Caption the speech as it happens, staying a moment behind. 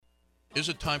Is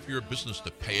it time for your business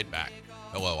to pay it back?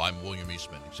 Hello, I'm William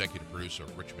Eastman, executive producer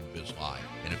of Richmond Biz Live.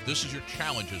 And if this is your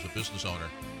challenge as a business owner,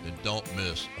 then don't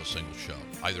miss a single show.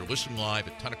 Either listen live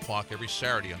at 10 o'clock every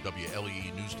Saturday on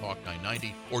WLEE News Talk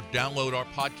 990 or download our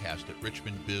podcast at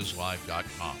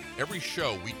RichmondBIZLive.com. Every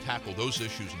show, we tackle those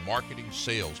issues in marketing,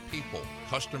 sales, people,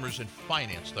 customers, and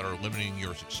finance that are limiting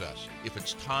your success. If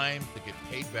it's time to get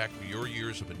paid back for your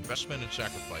years of investment and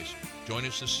sacrifice, join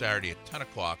us this Saturday at 10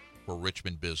 o'clock for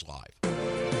Richmond Biz Live.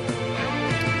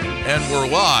 And we're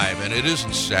live, and it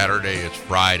isn't Saturday, it's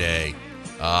Friday.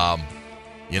 As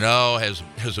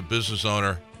a business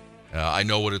owner, I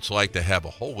know what it's like to have a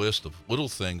whole list of little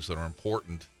things that are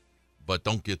important but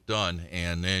don't get done,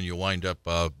 and then you wind up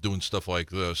doing stuff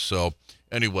like this. So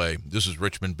anyway, this is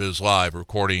Richmond Biz Live,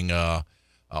 recording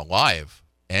live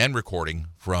and recording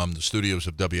from the studios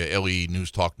of WLE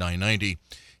News Talk 990.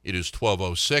 It is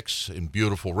 12:06 in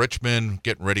beautiful Richmond,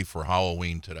 getting ready for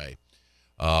Halloween today.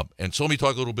 And so let me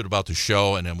talk a little bit about the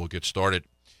show, and then we'll get started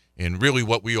and really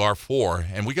what we are for.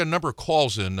 And we got a number of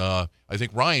calls in. I think,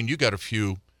 Ryan, you got a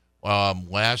few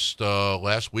last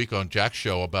week on Jack's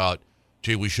show about,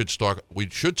 we should talk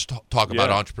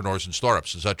about entrepreneurs and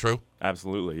startups. Is that true?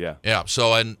 Absolutely, yeah. Yeah.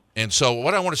 So and so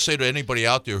what I want to say to anybody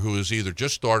out there who has either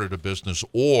just started a business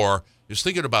or is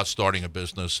thinking about starting a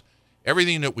business,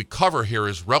 everything that we cover here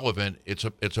is relevant.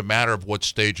 It's a matter of what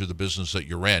stage of the business that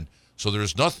you're in. So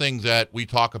there's nothing that we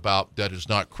talk about that is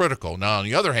not critical. Now, on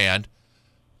the other hand,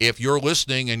 if you're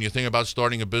listening and you think about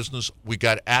starting a business, we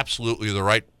got absolutely the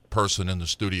right person in the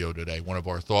studio today, one of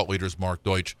our thought leaders, Mark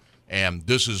Deutsch, and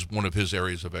this is one of his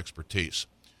areas of expertise.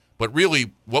 But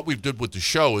really, what we did with the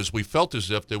show is we felt as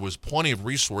if there was plenty of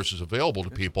resources available to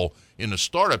people in the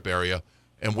startup area,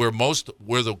 and where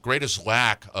the greatest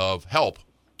lack of help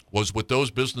was with those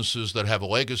businesses that have a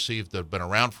legacy, that have been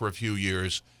around for a few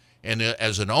years. And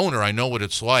as an owner, I know what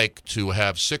it's like to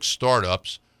have 6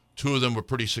 startups. 2 of them were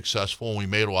pretty successful, and we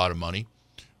made a lot of money.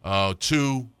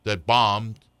 2 that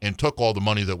bombed and took all the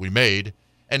money that we made.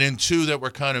 And then 2 that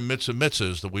were kind of mitts and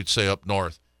mitzes, that we'd say up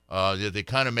north. They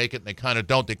kind of make it, and they kind of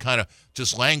don't. They kind of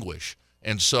just languish.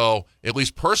 And so, at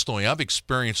least personally, I've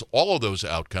experienced all of those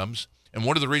outcomes. And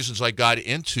one of the reasons I got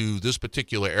into this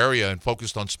particular area and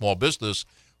focused on small business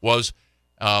was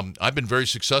I've been very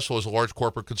successful as a large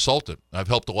corporate consultant. I've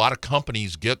helped a lot of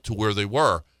companies get to where they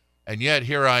were, and yet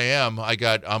here I am.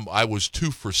 I was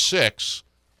 2 for 6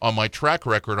 on my track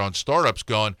record on startups.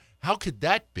 Going, how could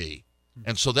that be?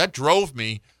 And so that drove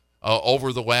me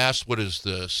over the last. What is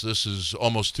this? This is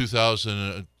almost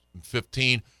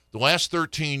 2015. The last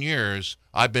 13 years,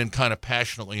 I've been kind of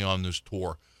passionately on this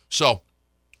tour. So,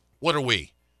 what are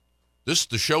we?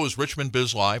 The show is Richmond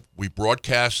Biz Live. We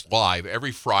broadcast live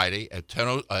every Friday at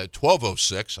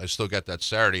 12:06. I still got that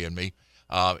Saturday in me.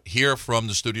 Here from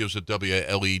the studios at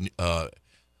WLE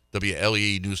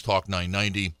News Talk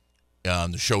 990.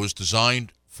 The show is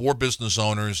designed for business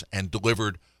owners and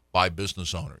delivered by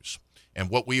business owners. And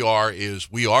what we are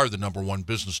is we are the number one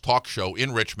business talk show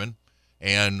in Richmond,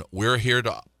 and we're here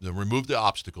to remove the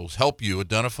obstacles, help you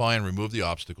identify and remove the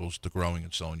obstacles to growing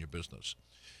and selling your business.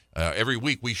 Every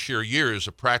week, we share years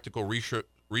of practical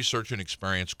research and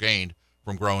experience gained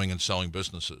from growing and selling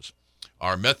businesses.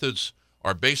 Our methods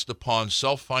are based upon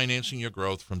self-financing your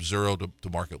growth from zero to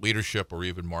market leadership or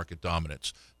even market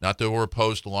dominance. Not that we're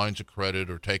opposed to lines of credit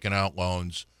or taking out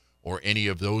loans or any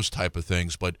of those type of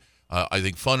things, but I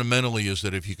think fundamentally is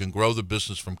that if you can grow the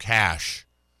business from cash,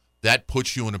 that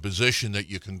puts you in a position that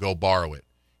you can go borrow it.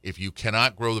 If you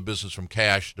cannot grow the business from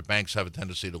cash, the banks have a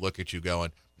tendency to look at you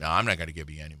going, no, I'm not going to give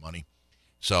you any money.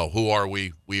 So who are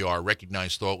we? We are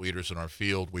recognized thought leaders in our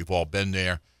field. We've all been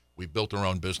there. We've built our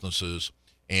own businesses.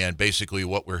 And basically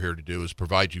what we're here to do is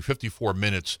provide you 54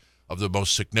 minutes of the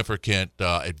most significant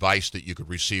advice that you could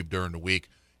receive during the week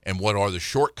and what are the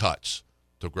shortcuts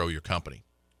to grow your company.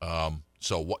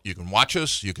 So what you can watch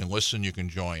us, you can listen, you can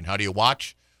join. How do you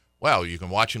watch? Well, you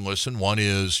can watch and listen. One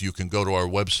is you can go to our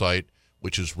website,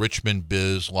 which is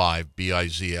RichmondBIZLive,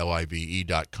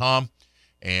 BIZLIVE.com.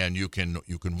 And you can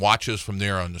watch us from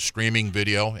there on the streaming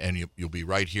video, and you'll be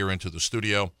right here into the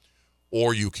studio.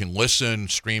 Or you can listen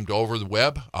streamed over the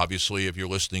web. Obviously, if you're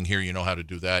listening here, you know how to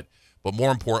do that. But more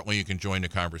importantly, you can join the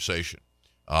conversation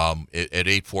at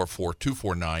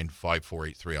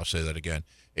 844-249-5483. I'll say that again.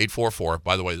 844,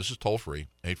 by the way, this is toll-free,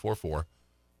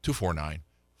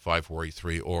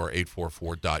 844-249-5483 or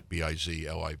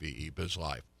 844.BIZLIVE,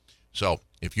 BizLive. So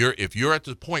if you're at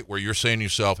the point where you're saying to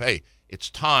yourself, hey, it's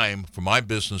time for my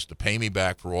business to pay me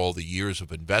back for all the years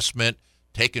of investment,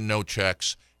 taking no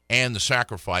checks, and the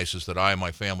sacrifices that I and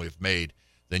my family have made,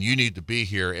 then you need to be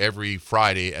here every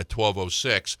Friday at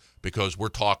 12:06 because we're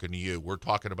talking to you. We're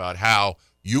talking about how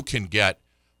you can get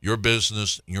your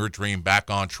business, your dream back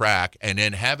on track, and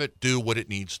then have it do what it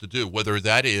needs to do, whether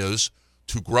that is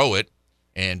to grow it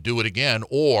and do it again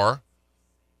or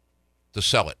to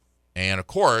sell it. And, of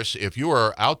course, if you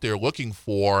are out there looking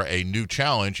for a new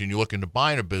challenge and you're looking to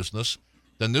buy in a business,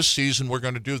 then this season we're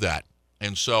going to do that.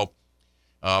 And so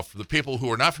for the people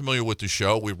who are not familiar with the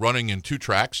show, we're running in 2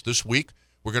 tracks. This week,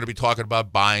 we're going to be talking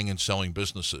about buying and selling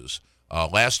businesses.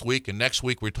 Last week and next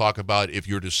week, we talk about if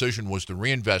your decision was to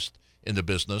reinvest in the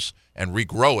business and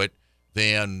regrow it,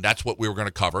 then that's what we were going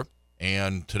to cover.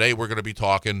 And today we're going to be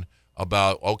talking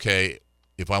about, okay,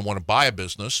 if I want to buy a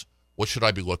business, what should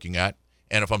I be looking at?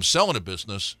 And if I'm selling a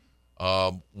business,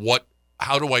 how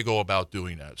do I go about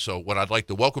doing that? So what I'd like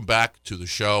to welcome back to the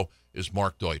show is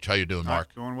Mark Deutsch. How you doing,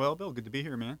 Mark? Doing well, Bill. Good to be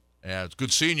here, man. Yeah, it's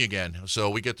good seeing you again. So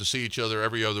we get to see each other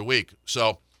every other week.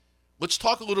 So let's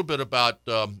talk a little bit about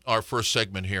our first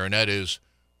segment here, and that is,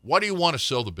 why do you want to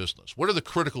sell the business? What are the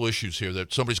critical issues here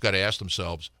that somebody's got to ask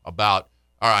themselves about,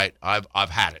 all right, I've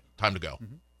had it. Time to go.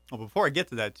 Mm-hmm. Well, before I get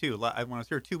to that, too, when I was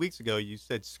here 2 weeks ago, you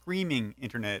said screaming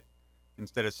internet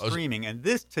instead of streaming. And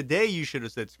today you should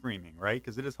have said screaming, right?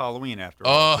 Because it is Halloween after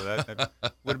all. So that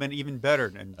would have been even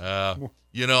better. And I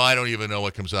don't even know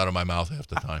what comes out of my mouth half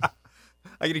the time.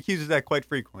 I get accused of that quite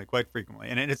frequently.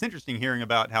 And it's interesting hearing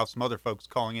about how some other folks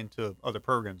calling into other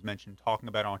programs mentioned talking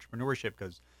about entrepreneurship,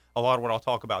 because a lot of what I'll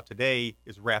talk about today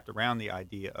is wrapped around the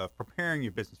idea of preparing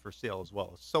your business for sale as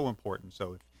well. It's so important.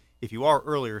 So if you are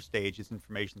earlier stage, this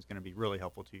information is going to be really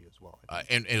helpful to you as well.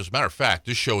 And as a matter of fact,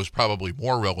 this show is probably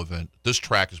more relevant. This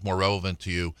track is more relevant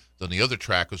to you than the other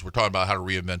track, because we're talking about how to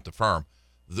reinvent the firm.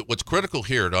 What's critical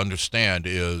here to understand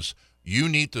is you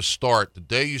need to start, the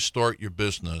day you start your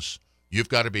business, you've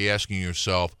got to be asking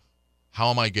yourself, how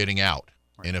am I getting out?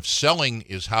 Right. And if selling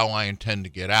is how I intend to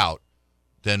get out,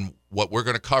 then what we're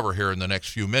going to cover here in the next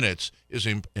few minutes is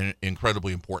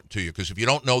incredibly important to you. Because if you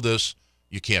don't know this,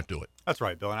 you can't do it. That's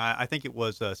right, Bill. And I think it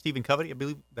was Stephen Covey, I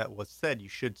believe, that was said you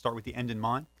should start with the end in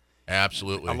mind.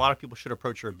 Absolutely. And a lot of people should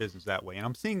approach their business that way. And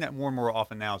I'm seeing that more and more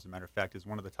often now, as a matter of fact, is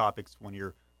one of the topics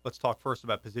when let's talk first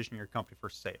about positioning your company for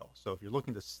sale. So if you're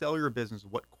looking to sell your business,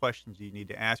 what questions do you need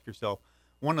to ask yourself?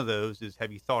 One of those is,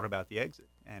 have you thought about the exit?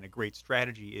 And a great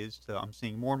strategy is I'm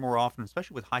seeing more and more often,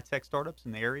 especially with high-tech startups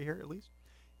in the area here at least,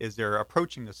 is they're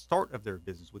approaching the start of their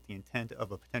business with the intent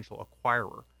of a potential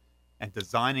acquirer and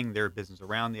designing their business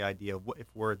around the idea of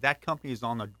where that company is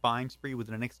on a buying spree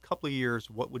within the next couple of years,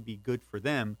 what would be good for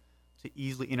them to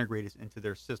easily integrate us into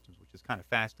their systems, which is kind of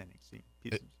fascinating to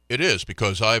see. It is,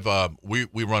 because we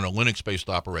run a Linux-based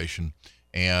operation,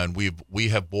 and we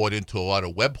have bought into a lot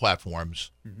of web platforms,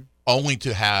 mm-hmm. only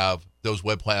to have those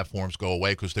web platforms go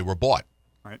away because they were bought.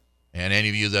 Right. And any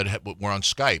of you that were on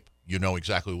Skype, you know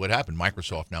exactly what happened.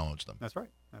 Microsoft now owns them. That's right.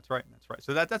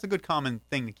 So that's a good common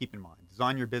thing to keep in mind.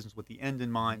 Design your business with the end in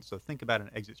mind. So think about an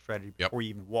exit strategy before you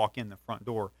even walk in the front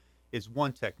door is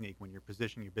one technique when you're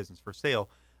positioning your business for sale.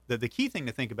 The key thing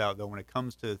to think about, though, when it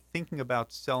comes to thinking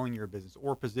about selling your business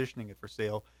or positioning it for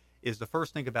sale is to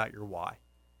first think about your why.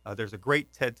 There's a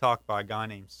great TED Talk by a guy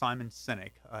named Simon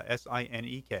Sinek,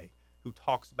 Sinek, who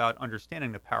talks about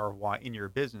understanding the power of why in your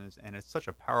business, and it's such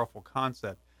a powerful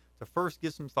concept to first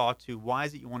give some thought to why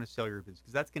is it you want to sell your business,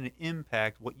 because that's going to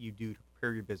impact what you do to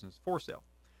prepare your business for sale.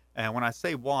 And when I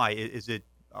say why, is it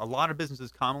a lot of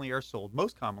businesses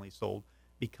most commonly sold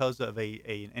because of an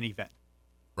event.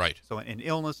 Right. So an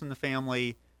illness in the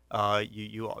family,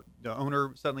 the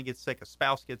owner suddenly gets sick, a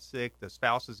spouse gets sick, the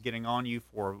spouse is getting on you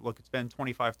for, look, it's been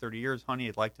 25, 30 years, honey,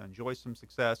 I'd like to enjoy some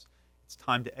success. It's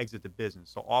time to exit the business.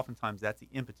 So oftentimes that's the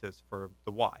impetus for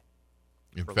the why.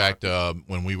 In fact,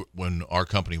 when our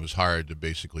company was hired to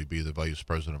basically be the vice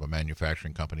president of a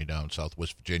manufacturing company down in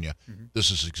Southwest Virginia, mm-hmm.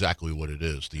 this is exactly what it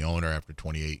is. The owner, after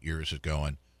 28 years, is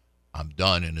going, I'm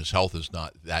done, and his health is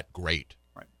not that great.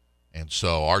 Right. And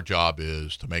so our job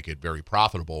is to make it very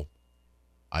profitable.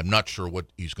 I'm not sure what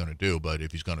he's going to do, but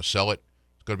if he's going to sell it,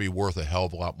 it's going to be worth a hell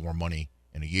of a lot more money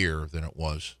in a year than it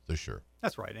was this year.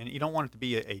 That's right. And you don't want it to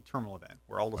be a terminal event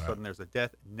where all of a sudden there's a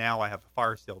death. Now I have a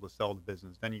fire sale to sell the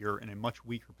business. Then you're in a much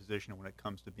weaker position when it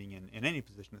comes to being in any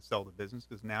position to sell the business,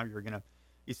 because now you're going to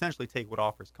essentially take what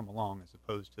offers come along as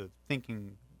opposed to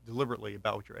thinking deliberately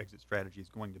about what your exit strategy is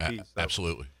going to be. So,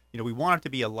 absolutely. We want it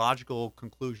to be a logical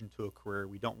conclusion to a career.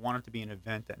 We don't want it to be an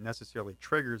event that necessarily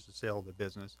triggers the sale of the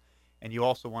business. And you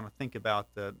also want to think about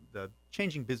the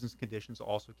changing business conditions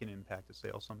also can impact the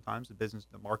sale. Sometimes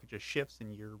the market just shifts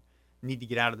and you need to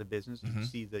get out of the business.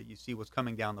 Mm-hmm. You see what's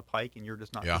coming down the pike, and you're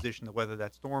just not positioned to weather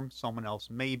that storm. Someone else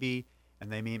may be,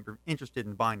 and they may be interested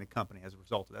in buying the company as a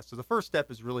result of that. So the first step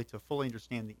is really to fully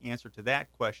understand the answer to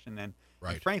that question. And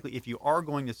frankly, if you are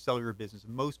going to sell your business,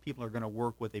 most people are going to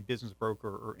work with a business broker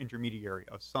or intermediary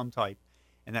of some type,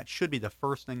 and that should be the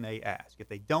first thing they ask. If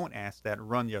they don't ask that,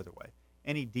 run the other way.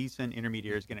 Any decent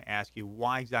intermediary is going to ask you,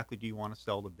 why exactly do you want to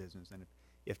sell the business? And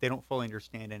if they don't fully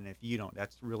understand it, and if you don't,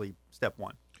 that's really step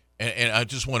one. And I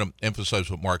just want to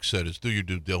emphasize what Mark said, is do your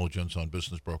due diligence on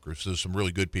business brokers. There's some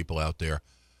really good people out there,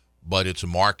 but it's a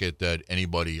market that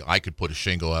I could put a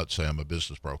shingle out and say I'm a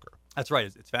business broker. That's right.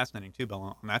 It's fascinating, too,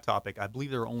 Bill, on that topic. I believe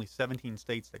there are only 17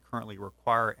 states that currently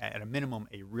require, at a minimum,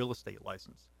 a real estate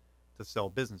license to sell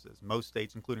businesses. Most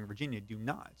states, including Virginia, do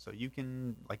not. So you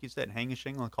can, like you said, hang a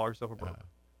shingle and call yourself a broker.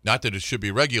 Not that it should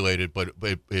be regulated, but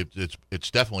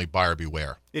it's definitely buyer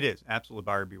beware. It is absolutely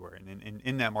buyer beware, and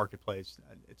in that marketplace,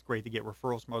 it's great to get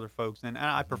referrals from other folks. And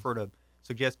I prefer to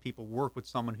suggest people work with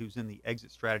someone who's in the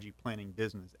exit strategy planning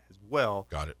business as well.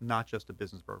 Got it. Not just a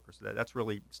business broker. So that's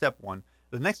really step one.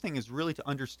 The next thing is really to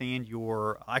understand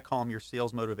I call them your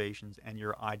sales motivations and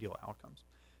your ideal outcomes.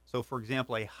 So, for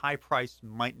example, a high price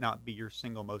might not be your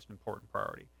single most important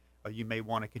priority. You may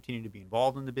want to continue to be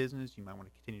involved in the business. You might want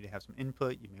to continue to have some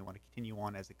input. You may want to continue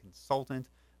on as a consultant.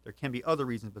 There can be other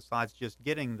reasons besides just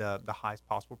getting the highest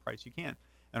possible price you can.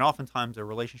 And oftentimes a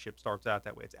relationship starts out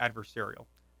that way. It's adversarial,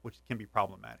 which can be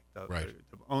problematic. The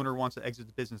owner wants to exit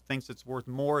the business, thinks it's worth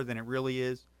more than it really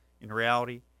is in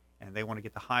reality, and they want to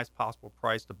get the highest possible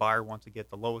price. The buyer wants to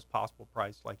get the lowest possible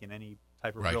price, like in any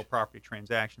type of real property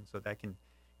transaction, so that can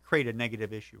create a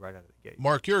negative issue right out of the gate.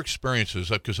 Mark, your experiences,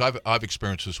 because I've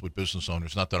experienced this with business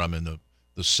owners, not that I'm in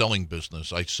the selling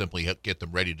business, I simply get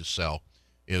them ready to sell,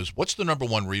 is what's the number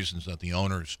one reasons that the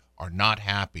owners are not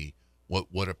happy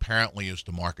what apparently is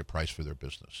the market price for their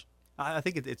business? I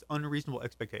think it's unreasonable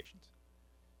expectations.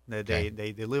 They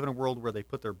live in a world where they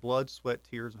put their blood, sweat,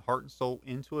 tears, and heart and soul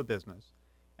into a business,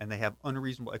 and they have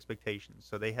unreasonable expectations.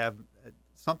 So they have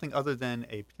something other than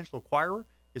a potential acquirer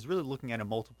is really looking at a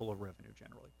multiple of revenue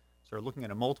generally. So they're looking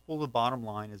at a multiple of the bottom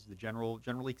line as the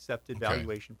generally accepted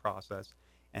valuation process,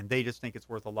 and they just think it's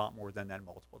worth a lot more than that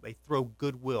multiple. They throw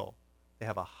goodwill. They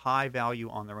have a high value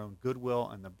on their own goodwill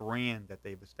and the brand that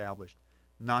they've established,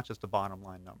 not just the bottom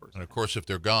line numbers. And of course, if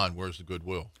they're gone, where's the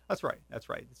goodwill? That's right.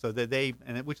 So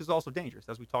that which is also dangerous,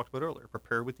 as we talked about earlier.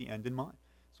 Prepare with the end in mind.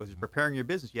 So as you're preparing your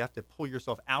business, you have to pull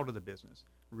yourself out of the business,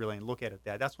 really, and look at it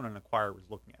that's what an acquirer is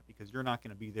looking at, because you're not going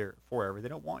to be there forever. They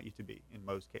don't want you to be in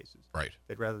most cases. Right.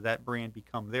 They'd rather that brand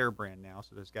become their brand now,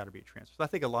 so there's got to be a transfer. So I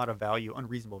think a lot of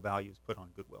unreasonable value is put on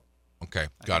goodwill. Okay,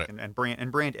 got it. And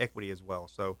brand equity as well.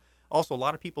 So also a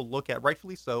lot of people look at,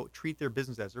 rightfully so, treat their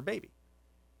business as their baby.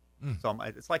 So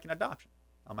it's like an adoption.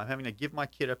 I'm having to give my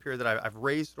kid up here that I've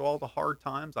raised through all the hard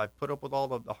times. I've put up with all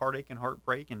the heartache and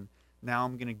heartbreak, and now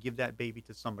I'm going to give that baby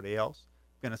to somebody else.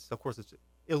 Of course, it's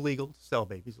illegal to sell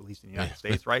babies, at least in the United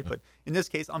States, right? But in this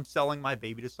case, I'm selling my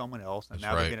baby to someone else, and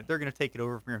now they're going to take it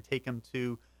over from here and take them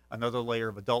to another layer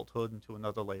of adulthood and to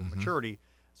another layer of maturity.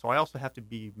 So I also have to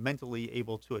be mentally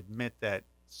able to admit that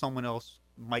someone else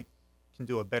can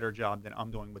do a better job than I'm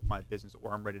doing with my business,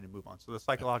 or I'm ready to move on. So the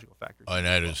psychological factors. And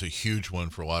that is a huge one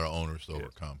for a lot of owners to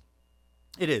overcome.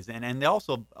 It is. And they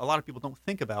also, a lot of people don't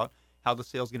think about how the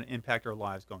sale is going to impact our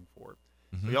lives going forward.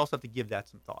 So you also have to give that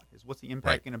some thought. What's the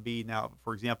impact going to be? Now,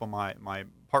 for example, my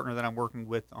partner that I'm working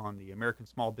with on the American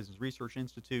Small Business Research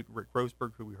Institute, Rick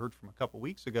Grossberg, who we heard from a couple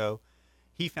weeks ago,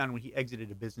 he found when he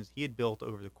exited a business he had built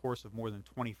over the course of more than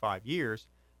 25 years,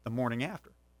 the morning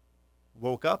after,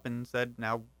 woke up and said,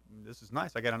 now, this is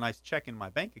nice. I got a nice check in my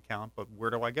bank account, but where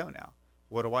do I go now?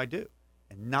 What do I do?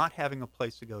 And not having a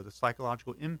place to go, the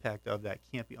psychological impact of that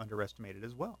can't be underestimated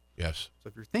as well. Yes. So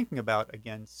if you're thinking about,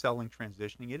 again, selling,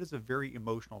 transitioning, it is a very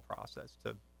emotional process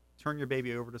to turn your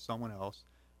baby over to someone else,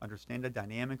 understand the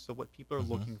dynamics of what people are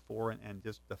looking for, and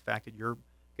just the fact that you're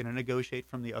going to negotiate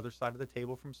from the other side of the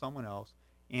table from someone else,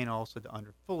 and also to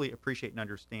fully appreciate and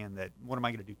understand that, what am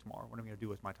I going to do tomorrow? What am I going to do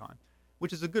with my time?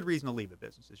 Which is a good reason to leave a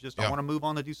business. It's just I want to move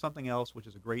on to do something else, which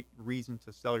is a great reason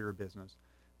to sell your business.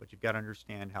 But you've got to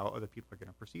understand how other people are going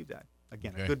to perceive that.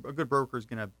 Again, a good broker is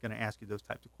going to ask you those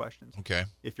types of questions. Okay.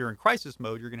 If you're in crisis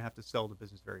mode, you're going to have to sell the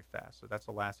business very fast. So that's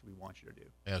the last thing we want you to do.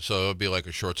 Yeah. So it would be like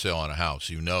a short sale on a house.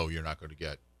 You're not going to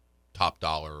get top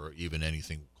dollar or even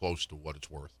anything close to what it's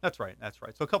worth. That's right.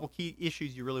 So a couple key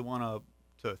issues you really want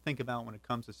to think about when it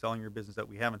comes to selling your business that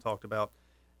we haven't talked about.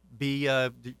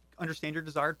 Understand your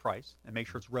desired price and make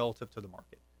sure it's relative to the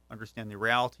market. Understand the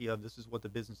reality of this is what the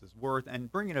business is worth, and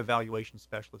bring in a valuation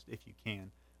specialist if you can.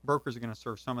 Brokers are going to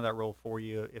serve some of that role for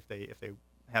you if they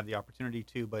have the opportunity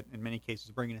to, but in many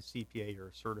cases, bring in a CPA or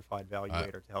a certified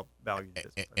valuator to help value the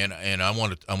business. And I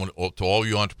want to all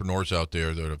you entrepreneurs out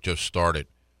there that have just started,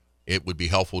 it would be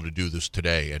helpful to do this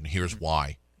today, and here's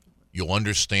why. You'll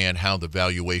understand how the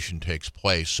valuation takes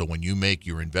place. So when you make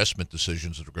your investment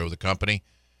decisions to grow the company,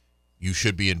 you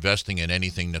should be investing in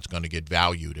anything that's going to get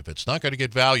valued. If it's not going to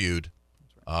get valued,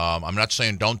 I'm not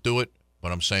saying don't do it,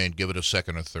 but I'm saying give it a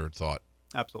second or third thought.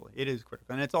 Absolutely. It is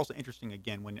critical. And it's also interesting,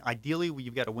 again, when ideally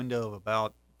you've got a window of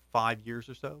about 5 years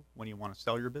or so when you want to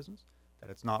sell your business, that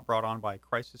it's not brought on by a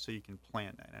crisis, so you can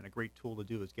plan that. And a great tool to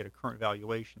do is get a current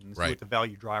valuation and see what the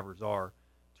value drivers are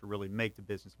to really make the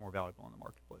business more valuable in the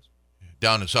marketplace.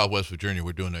 Down in Southwest Virginia,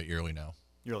 we're doing that yearly now.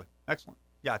 Yearly. Excellent.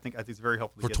 Yeah, I think it's very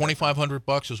helpful. For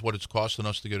 $2,500 is what it's costing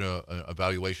us to get a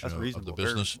valuation of the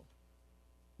business.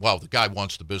 Well, the guy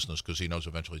wants the business because he knows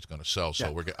eventually it's going to sell.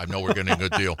 So I know we're getting a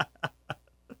good deal.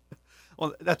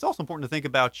 Well, that's also important to think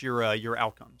about your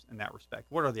outcomes in that respect.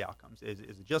 What are the outcomes? Is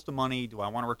it just the money? Do I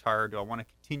want to retire? Do I want to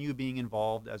continue being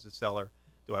involved as a seller?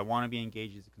 Do I want to be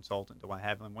engaged as a consultant? Do I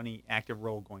have any active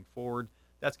role going forward?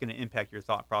 That's going to impact your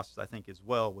thought process, I think, as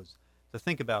well, was to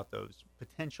think about those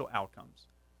potential outcomes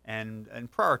and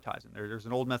prioritizing. There's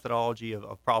an old methodology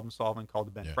of problem solving called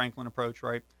the Ben Franklin approach,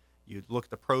 right? You look at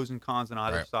the pros and cons on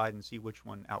either side and see which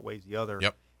one outweighs the other.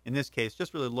 Yep. In this case,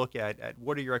 just really look at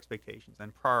what are your expectations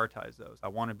and prioritize those. I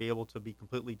want to be able to be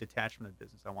completely detached from the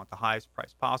business. I want the highest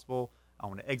price possible. I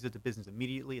want to exit the business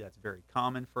immediately. That's very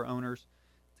common for owners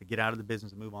to get out of the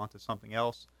business and move on to something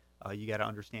else. You got to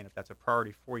understand if that's a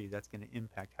priority for you, that's going to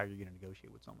impact how you're going to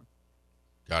negotiate with someone.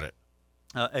 Got it.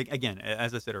 Again,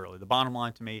 as I said earlier, the bottom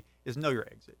line to me is know your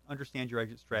exit. Understand your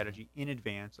exit strategy in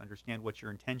advance. Understand what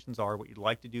your intentions are, what you'd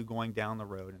like to do going down the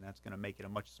road, and that's going to make it a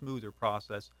much smoother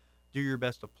process. Do your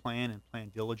best to plan and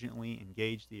plan diligently.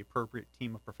 Engage the appropriate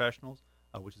team of professionals,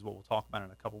 which is what we'll talk about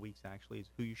in a couple weeks, actually, is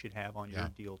who you should have on your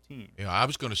deal team. Yeah, I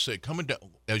was going to say, coming down,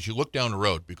 as you look down the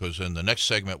road, because in the next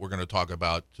segment we're going to talk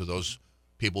about to those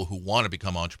people who want to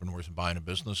become entrepreneurs and buying a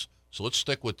business. So let's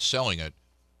stick with selling it.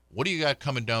 What do you got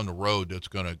coming down the road that's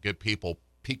going to get people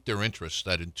pique their interest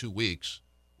that in 2 weeks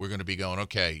we're going to be going,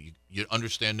 okay, you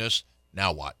understand this,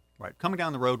 now what? Right. Coming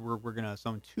down the road, we're going to,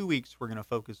 so in 2 weeks, we're going to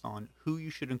focus on who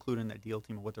you should include in that deal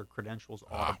team and what their credentials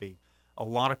ought to be. A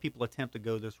lot of people attempt to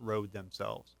go this road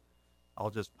themselves.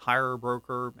 I'll just hire a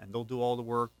broker and they'll do all the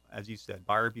work. As you said,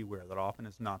 buyer beware. That often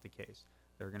is not the case.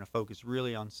 They're going to focus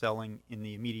really on selling in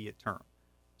the immediate term.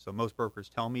 So most brokers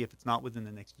tell me if it's not within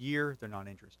the next year, they're not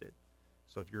interested.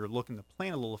 So if you're looking to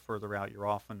plan a little further out, you're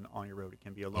often on your road. It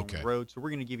can be a lonely road. So we're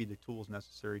going to give you the tools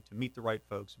necessary to meet the right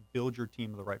folks, build your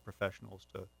team of the right professionals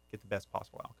to get the best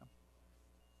possible outcome.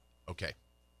 Okay.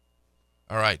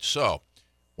 All right. So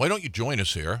why don't you join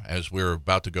us here as we're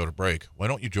about to go to break? Why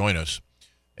don't you join us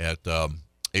at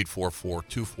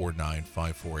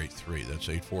 844-249-5483. That's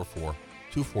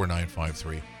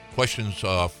 844-249-53. Questions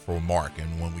for Mark.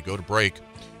 And when we go to break,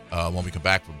 when we come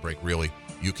back from break, really,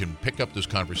 you can pick up this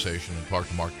conversation and talk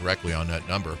to Mark directly on that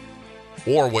number.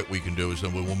 Or what we can do is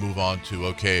then we will move on to,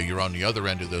 okay, you're on the other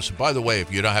end of this. And by the way,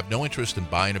 if you don't have no interest in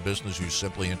buying a business, you're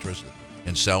simply interested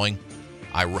in selling,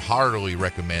 I heartily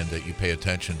recommend that you pay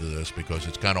attention to this because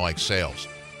it's kind of like sales.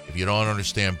 If you don't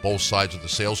understand both sides of the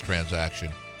sales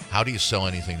transaction, how do you sell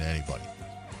anything to anybody?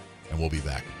 And we'll be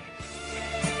back.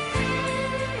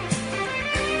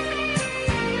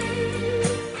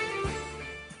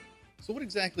 So what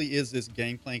exactly is this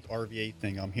Gangplank RVA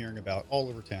thing I'm hearing about all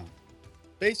over town?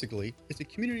 Basically, it's a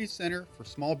community center for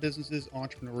small businesses,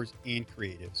 entrepreneurs, and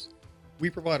creatives. We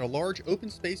provide a large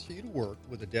open space for you to work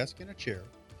with a desk and a chair,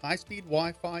 high-speed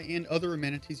Wi-Fi, and other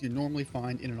amenities you normally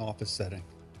find in an office setting.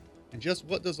 And just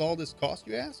what does all this cost,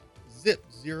 you ask? Zip,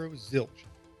 zero, zilch.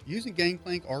 Using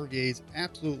Gangplank RVA is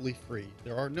absolutely free.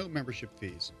 There are no membership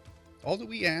fees. All that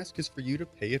we ask is for you to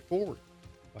pay it forward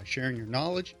by sharing your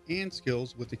knowledge and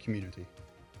skills with the community.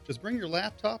 Just bring your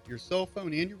laptop, your cell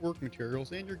phone, and your work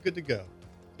materials, and you're good to go.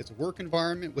 It's a work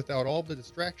environment without all the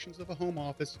distractions of a home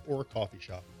office or a coffee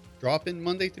shop. Drop in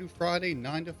Monday through Friday,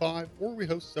 9 to 5, or we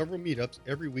host several meetups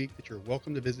every week that you're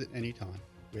welcome to visit anytime.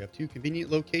 We have 2 convenient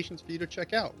locations for you to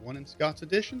check out, one in Scotts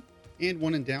Addition and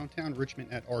one in downtown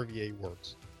Richmond at RVA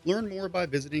Works. Learn more by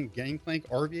visiting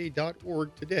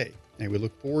gangplankrva.org today, and we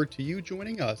look forward to you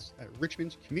joining us at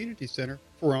Richmond's Community Center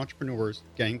for Entrepreneurs,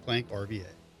 Gangplank RVA.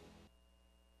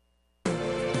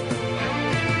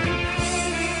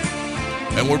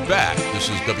 And we're back. This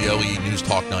is WLE News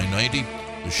Talk 990.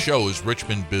 The show is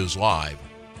Richmond Biz Live,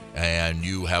 and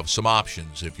you have some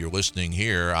options. If you're listening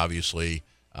here, obviously,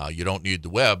 you don't need the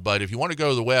web, but if you want to go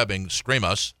to the web and stream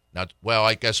us,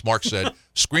 I guess Mark said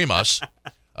scream us,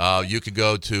 You can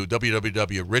go to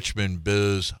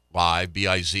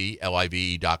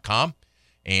www.RichmondBIZLIVE.com,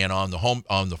 and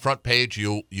on the front page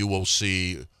you will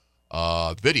see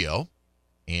video,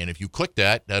 and if you click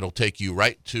that, that'll take you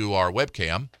right to our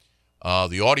webcam.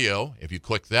 The audio, if you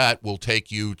click that, will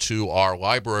take you to our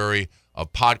library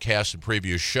of podcasts and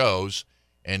previous shows,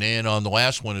 and then on the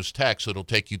last one is text. It'll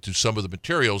take you to some of the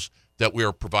materials that we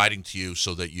are providing to you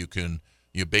so that you can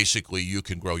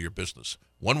grow your business.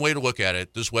 One way to look at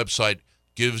it, this website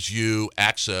gives you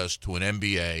access to an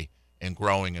MBA in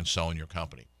growing and selling your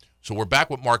company. So we're back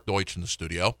with Mark Deutsch in the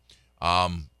studio.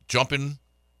 Jump in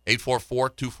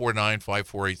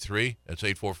 844-249-5483. That's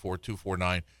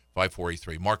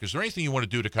 844-249-5483. Mark, is there anything you want to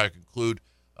do to kind of conclude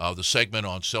the segment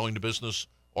on selling the business,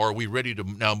 or are we ready to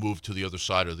now move to the other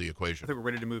side of the equation? I think we're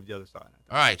ready to move to the other side.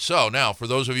 All right, so now for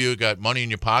those of you who got money in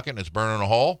your pocket and it's burning a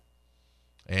hole,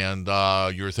 and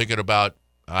you're thinking about,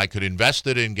 I could invest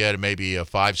it and get maybe a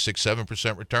 5, 6,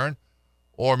 7% return,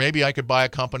 or maybe I could buy a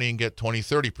company and get 20,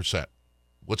 30%.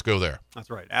 Let's go there. That's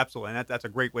right. Absolutely. And that's a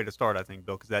great way to start, I think,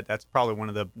 Bill, because that's probably one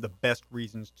of the best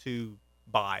reasons to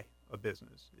buy a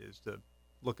business, is to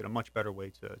look at a much better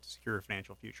way to secure a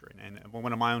financial future. And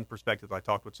one of my own perspectives, I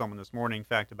talked with someone this morning, in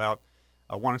fact, about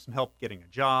wanting some help getting a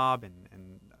job.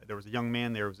 And there was a young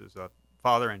man, there was his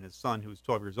father and his son who was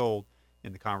 12 years old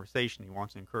in the conversation. He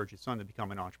wants to encourage his son to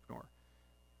become an entrepreneur.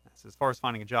 So as far as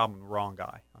finding a job, I'm the wrong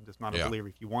guy. I'm just not a believer.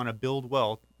 If you want to build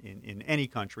wealth in any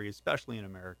country, especially in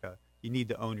America, you need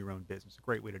to own your own business. A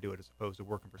great way to do it as opposed to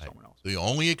working for someone else. The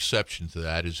only exception to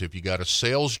that is if you got a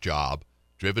sales job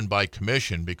driven by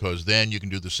commission, because then you can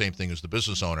do the same thing as the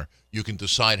business owner. You can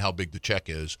decide how big the check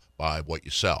is by what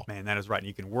you sell. Man, that is right. And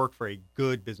you can work for a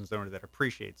good business owner that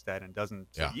appreciates that and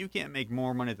doesn't say, you can't make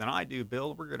more money than I do,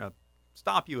 Bill. We're going to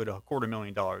stop you at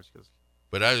 $250,000 because.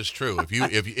 But that is true.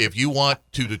 If you want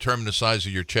to determine the size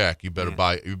of your check, you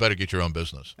better get your own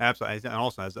business. Absolutely. And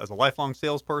also, as a lifelong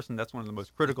salesperson, that's one of the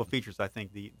most critical features. I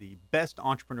think the best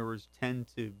entrepreneurs tend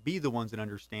to be the ones that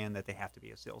understand that they have to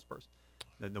be a salesperson.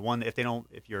 The one that if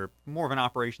you're more of an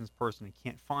operations person and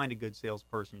can't find a good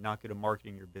salesperson, you're not good at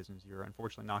marketing your business, you're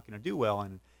unfortunately not going to do well.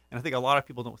 And I think a lot of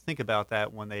people don't think about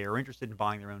that when they are interested in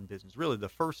buying their own business. Really, the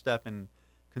first step in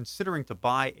considering to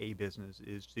buy a business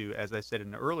is to, as I said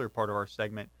in the earlier part of our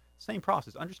segment, same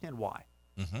process, understand why.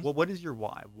 Mm-hmm. Well, what is your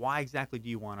why? Why exactly do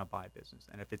you want to buy a business?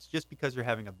 And if it's just because you're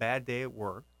having a bad day at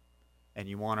work and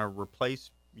you want to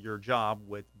replace your job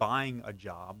with buying a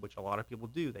job, which a lot of people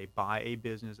do, they buy a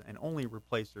business and only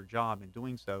replace their job in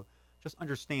doing so, just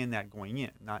understand that going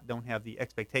in. Don't have the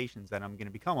expectations that I'm going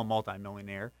to become a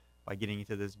multimillionaire by getting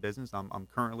into this business. I'm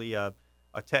currently a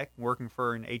tech working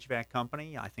for an HVAC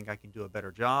company. I think I can do a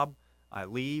better job. I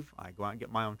leave. I go out and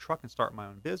get my own truck and start my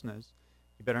own business.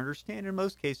 You better understand, in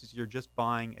most cases, you're just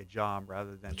buying a job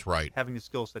rather than having the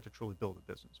skill set to truly build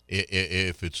a business.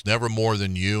 If it's never more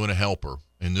than you and a helper,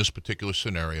 in this particular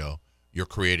scenario, you're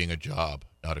creating a job,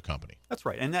 not a company. That's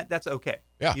right, and that's okay.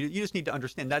 Yeah. You just need to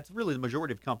understand that's really the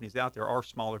majority of companies out there are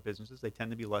smaller businesses. They tend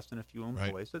to be less than a few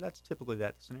employees, so that's typically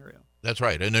that scenario. That's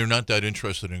right, and they're not that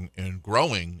interested in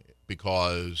growing,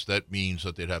 because that means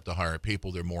that they'd have to hire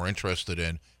people. They're more interested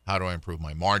in, how do I improve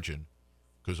my margin?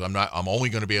 Because I'm only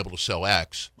going to be able to sell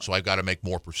X, so I've got to make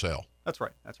more per sale. That's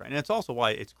right. And it's also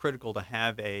why it's critical to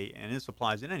have and this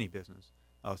applies in any business,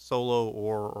 a solo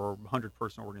or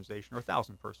 100-person organization or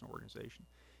 1,000-person organization.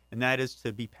 And that is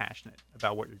to be passionate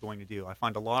about what you're going to do. I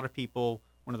find a lot of people,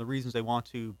 one of the reasons they want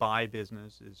to buy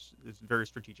business is very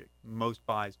strategic. Most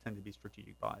buys tend to be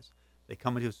strategic buys. They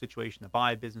come into a situation to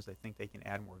buy a business, they think they can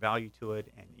add more value to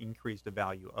it and increase the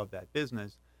value of that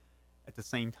business. At the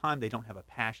same time, they don't have a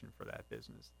passion for that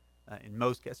business. In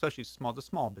most cases, especially the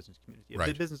small business community. Right.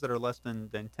 The business that are less than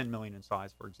 10 million in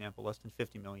size, for example, less than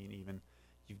 50 million even,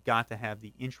 you've got to have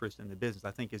the interest in the business,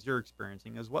 I think, as you're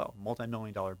experiencing as well.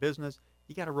 Multi-million-dollar business,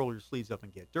 you got to roll your sleeves up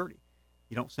and get dirty.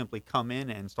 You don't simply come in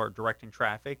and start directing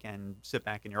traffic and sit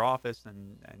back in your office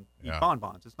and eat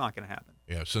bonbons. It's not going to happen.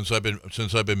 Yeah, since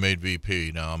I've been made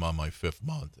VP, now I'm on my 5th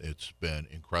month. It's been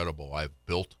incredible. I've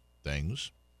built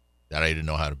things that I didn't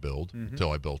know how to build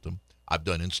until I built them. I've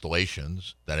done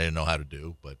installations that I didn't know how to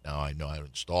do, but now I know how to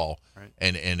install. Right.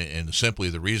 And simply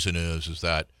the reason is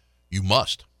that you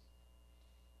must.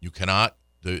 You cannot.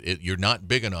 You're not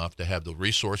big enough to have the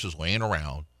resources laying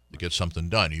around to get something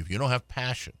done. If you don't have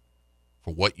passion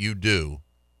for what you do,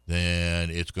 then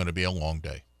it's going to be a long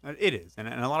day. It is, and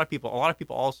a lot of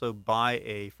people also buy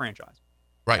a franchise.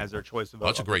 Right. As their choice of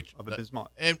that's a great business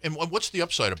model. And what's the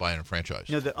upside of buying a franchise?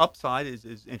 The upside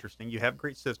is interesting. You have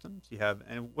great systems.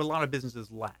 And what a lot of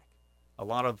businesses lack. A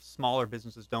lot of smaller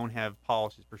businesses don't have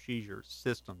policies, procedures,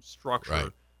 systems,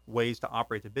 structure, ways to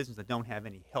operate the business that don't have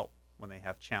any help when they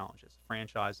have challenges.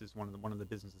 Franchise is one of the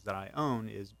businesses that I own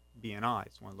is BNI.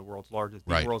 It's one of the world's largest,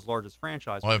 Right. the world's largest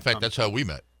franchise. Well, in fact, that's how we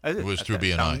met. It was through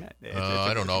BNI.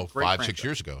 I don't know, 5-6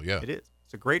 years ago. Yeah. It is.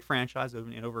 It's a great franchise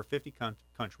in over 50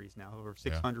 countries now, over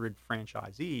 600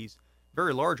 franchisees.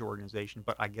 Very large organization,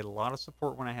 but I get a lot of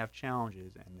support when I have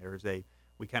challenges. And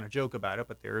we kind of joke about it,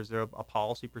 but there's a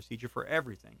policy procedure for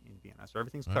everything in BNI. So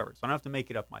everything's covered. So I don't have to make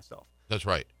it up myself. That's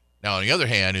right. Now, on the other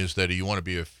hand, is that you want to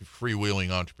be a freewheeling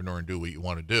entrepreneur and do what you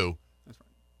want to do. That's right.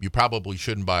 You probably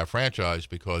shouldn't buy a franchise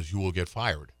because you will get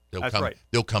fired. That's right.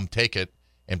 They'll come take it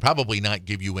and probably not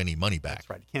give you any money back.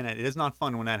 That's right. It is not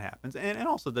fun when that happens. And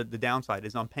also the downside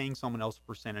is I'm paying someone else a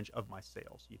percentage of my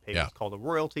sales. You pay what's called a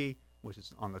royalty, which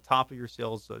is on the top of your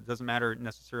sales. So it doesn't matter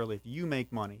necessarily if you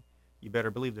make money. You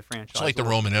better believe the franchise. It's like the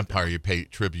Roman Empire. You pay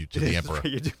tribute to the emperor.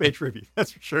 You do pay tribute.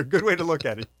 That's for sure. Good way to look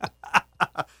at it.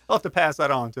 I'll have to pass that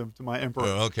on to my emperor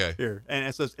okay. here. And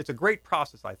it's a great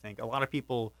process, I think. A lot of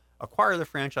people acquire the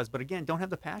franchise, but again, don't have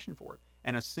the passion for it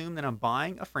and assume that I'm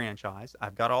buying a franchise.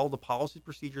 I've got all the policies,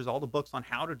 procedures, all the books on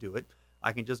how to do it.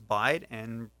 I can just buy it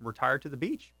and retire to the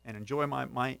beach and enjoy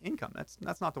my income. That's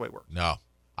not the way it works. No.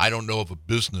 I don't know of a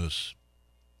business.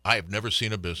 I have never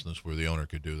seen a business where the owner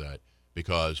could do that.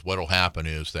 Because what will happen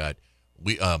is that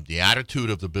the attitude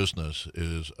of the business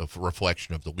is a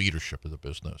reflection of the leadership of the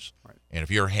business. Right. And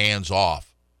if you're hands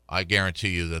off, I guarantee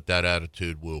you that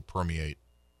attitude will permeate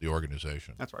the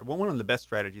organization. That's right. Well, one of the best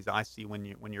strategies I see when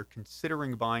you're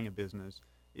considering buying a business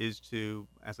is to,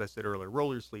 as I said earlier,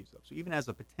 roll your sleeves up. So even as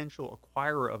a potential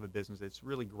acquirer of a business, it's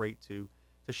really great to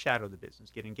shadow the business,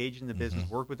 get engaged in the business,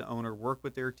 work with the owner, work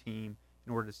with their team,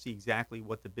 in order to see exactly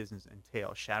what the business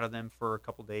entails. Shadow them for a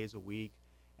couple days, a week,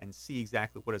 and see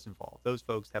exactly what is involved. Those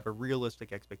folks have a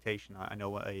realistic expectation. I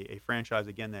know a franchise,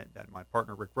 again, that my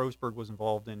partner Rick Grossberg was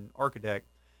involved in, Architect.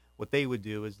 What they would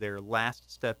do is their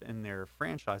last step in their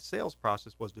franchise sales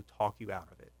process was to talk you out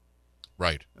of it.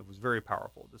 Right. It was very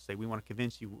powerful to say, we want to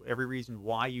convince you every reason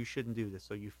why you shouldn't do this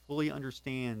so you fully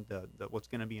understand what's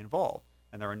going to be involved,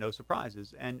 and there are no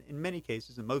surprises. And in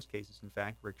most cases, in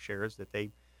fact, Rick shares that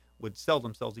they would sell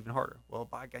themselves even harder. Well,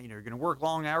 by God, you're going to work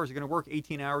long hours. You're going to work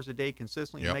 18 hours a day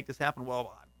consistently to make this happen.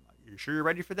 Well, you're sure you're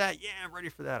ready for that? Yeah, I'm ready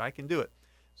for that. I can do it.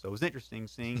 So it was interesting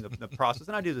seeing the process.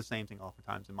 And I do the same thing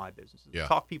oftentimes in my business.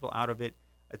 Talk people out of it.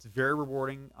 It's very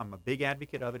rewarding. I'm a big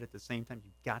advocate of it. At the same time,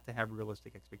 you've got to have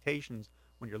realistic expectations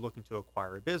when you're looking to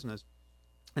acquire a business.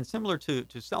 And similar to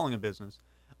selling a business,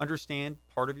 understand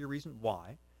part of your reason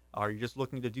why. Are you just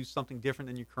looking to do something different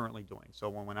than you're currently doing? So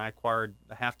when I acquired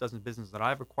a half dozen businesses that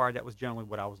I've acquired, that was generally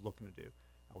what I was looking to do.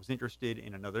 I was interested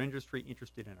in another industry,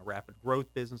 interested in a rapid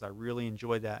growth business. I really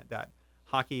enjoyed that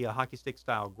hockey stick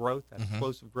style growth, that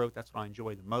explosive growth. That's what I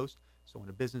enjoy the most. So when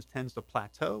a business tends to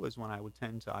plateau is when I would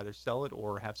tend to either sell it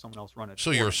or have someone else run it.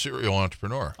 So you're a serial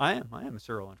entrepreneur. I am a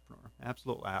serial entrepreneur.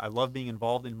 Absolutely. I love being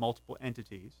involved in multiple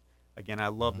entities. Again, I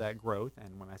love that growth,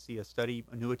 and when I see a steady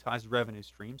annuitized revenue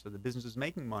stream, so the business is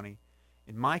making money,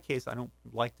 in my case, I don't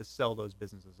like to sell those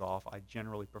businesses off. I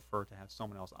generally prefer to have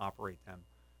someone else operate them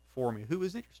for me who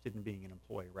is interested in being an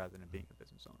employee rather than being a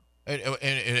business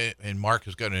owner. And Mark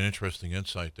has got an interesting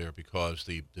insight there, because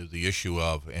the issue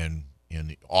of, and in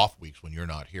the off weeks when you're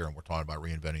not here and we're talking about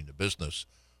reinventing the business,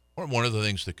 one of the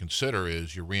things to consider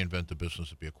is you reinvent the business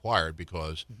to be acquired,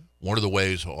 because one of the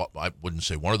ways, I wouldn't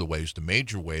say one of the ways, the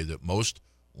major way that most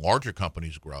larger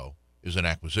companies grow is an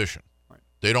acquisition. Right.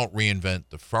 They don't reinvent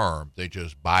the firm. They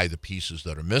just buy the pieces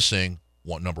that are missing,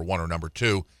 number one, or number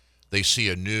two. They see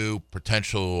a new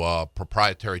potential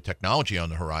proprietary technology on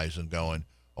the horizon going,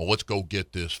 oh, let's go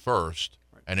get this first,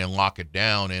 and then lock it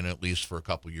down, and at least for a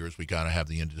couple of years we got to have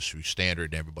the industry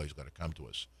standard and everybody's got to come to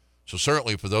us. So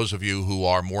certainly for those of you who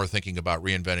are more thinking about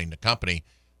reinventing the company,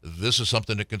 this is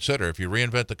something to consider. If you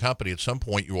reinvent the company, at some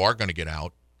point you are going to get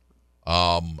out.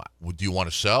 Do you want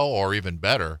to sell, or even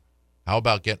better, how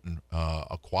about getting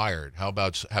acquired? How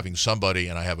about having somebody,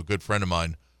 and I have a good friend of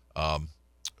mine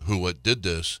who did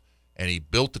this, and he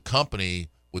built the company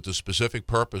with the specific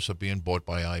purpose of being bought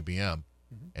by IBM.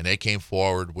 And they came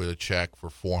forward with a check for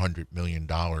 $400 million.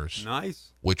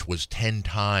 Nice. Which was 10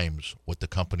 times what the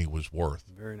company was worth.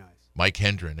 Very nice. Mike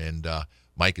Hendren. And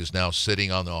Mike is now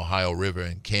sitting on the Ohio River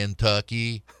in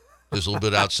Kentucky, just a little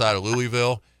bit outside of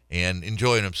Louisville, and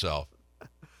enjoying himself.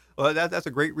 Well, that's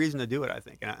a great reason to do it, I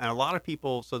think. And a lot of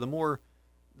people, so the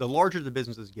larger the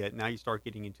businesses get, now you start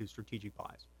getting into strategic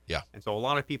buys. Yeah. And so a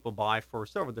lot of people buy for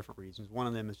several different reasons. One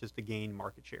of them is just to gain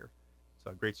market share. So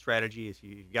a great strategy is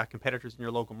you've got competitors in your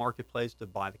local marketplace to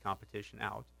buy the competition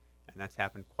out. And that's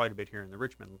happened quite a bit here in the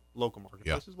Richmond local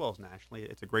marketplace as well as nationally.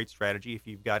 It's a great strategy if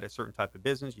you've got a certain type of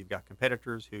business, you've got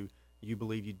competitors who you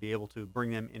believe you'd be able to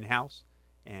bring them in-house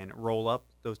and roll up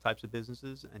those types of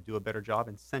businesses and do a better job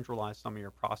and centralize some of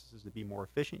your processes to be more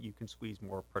efficient, you can squeeze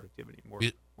more productivity, more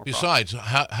Besides,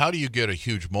 how do you get a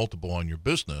huge multiple on your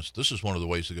business? This is one of the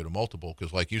ways to get a multiple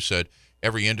because, like you said,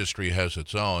 every industry has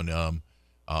its own.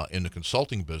 In the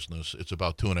consulting business, it's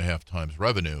about 2.5 times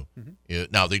revenue.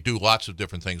 Now, they do lots of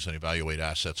different things and evaluate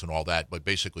assets and all that, but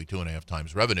basically 2.5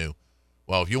 times revenue.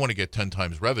 Well, if you want to get 10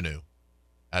 times revenue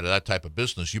out of that type of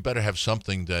business, you better have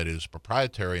something that is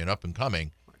proprietary and up and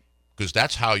coming, because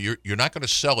that's how you're not going to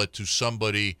sell it to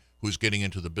somebody who's getting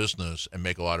into the business and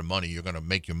make a lot of money. You're going to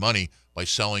make your money by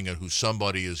selling it who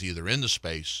somebody is either in the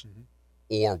space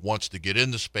or wants to get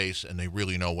in the space and they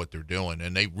really know what they're doing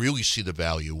and they really see the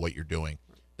value of what you're doing.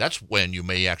 That's when you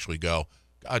may actually go,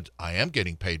 God, I am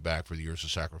getting paid back for the years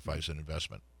of sacrifice and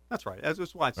investment. That's right.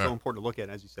 That's why it's so important to look at,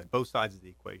 as you said, both sides of the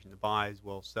equation, the buy as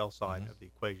well as sell side of the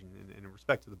equation. And in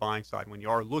respect to the buying side, when you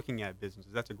are looking at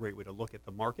businesses, that's a great way to look at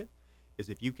the market, is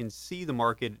if you can see the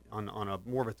market on a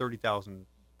more of a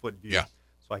 30,000-foot view. Yeah.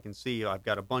 So I can see I've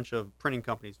got a bunch of printing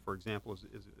companies, for example,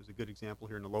 is a good example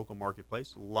here in the local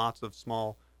marketplace. Lots of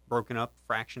small, broken up,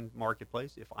 fraction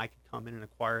marketplace. If I could come in and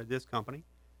acquire this company,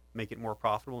 make it more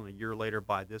profitable, and a year later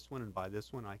buy this one and buy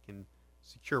this one, I can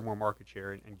secure more market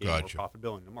share and gain more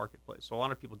profitability in the marketplace. So a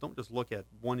lot of people don't just look at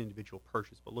one individual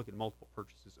purchase, but look at multiple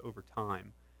purchases over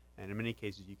time. And in many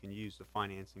cases, you can use the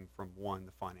financing from one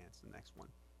to finance the next one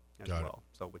as well.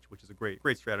 So which is a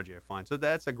great strategy, I find. So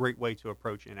that's a great way to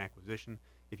approach an acquisition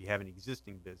if you have an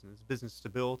existing business. Business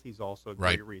stability is also a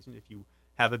great reason. If you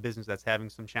have a business that's having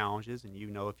some challenges and you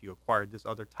know if you acquired this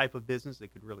other type of business,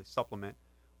 it could really supplement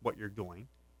what you're doing.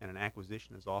 And an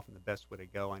acquisition is often the best way to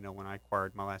go. I know when I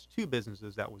acquired my last 2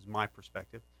 businesses, that was my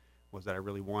perspective, was that I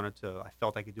really I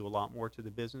felt I could do a lot more to the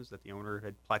business, that the owner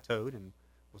had plateaued and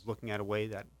was looking at a way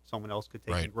that someone else could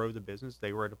take and grow the business.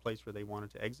 They were at a place where they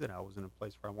wanted to exit. I was in a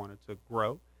place where I wanted to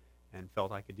grow and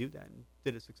felt I could do that and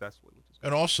did it successfully. Which is great.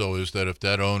 And also is that if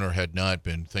that owner had not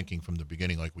been thinking from the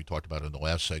beginning, like we talked about in the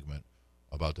last segment,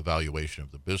 about the valuation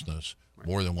of the business,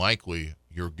 more than likely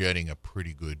you're getting a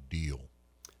pretty good deal.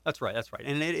 That's right.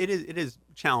 And it is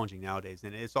challenging nowadays.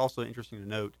 And it's also interesting to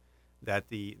note that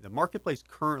the marketplace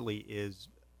currently is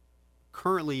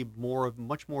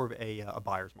much more of a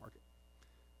buyer's market.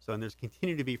 So, and there's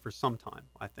continued to be for some time,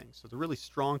 I think. So the really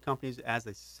strong companies, as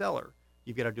a seller,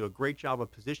 you've got to do a great job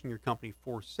of positioning your company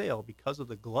for sale because of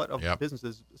the glut of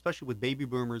businesses, especially with baby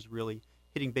boomers really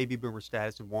hitting baby boomer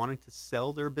status and wanting to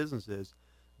sell their businesses.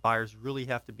 Buyers really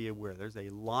have to be aware. There's a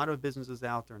lot of businesses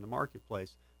out there in the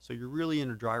marketplace, so you're really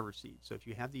in a driver's seat. So if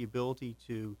you have the ability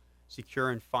to secure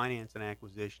and finance an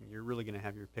acquisition, you're really going to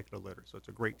have your pick of the litter. So it's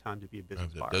a great time to be a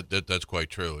business buyer. That's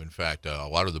quite true. In fact, a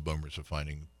lot of the boomers are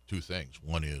finding 2 things.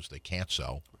 One is they can't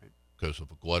sell because of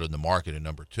a glut in the market, and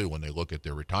number 2, when they look at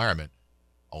their retirement,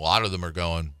 a lot of them are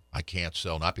going, I can't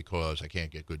sell, not because I can't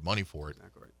get good money for it,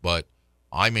 but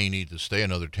I may need to stay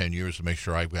another 10 years to make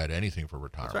sure I've got anything for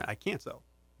retirement. That's right. I can't sell.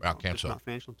 It's not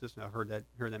financial. I've heard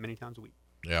that many times a week.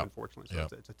 Yeah. Unfortunately, so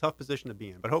it's a tough position to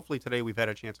be in. But hopefully today we've had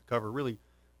a chance to cover really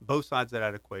both sides of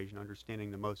that equation.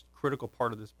 Understanding the most critical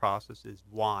part of this process is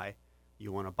why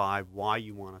you want to buy, why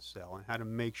you want to sell, and how to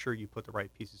make sure you put the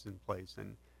right pieces in place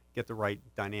and get the right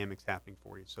dynamics happening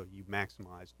for you, so you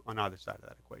maximize on either side of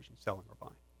that equation, selling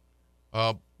or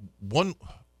buying. One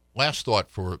last thought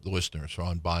for the listeners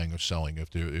on buying or selling. If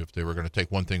they were going to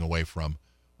take one thing away from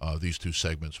these 2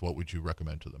 segments, what would you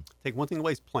recommend to them? Take one thing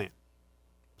away is plan.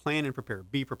 Plan and prepare.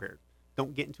 Be prepared.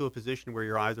 Don't get into a position where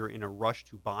you're either in a rush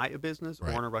to buy a business or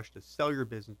in a rush to sell your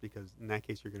business, because in that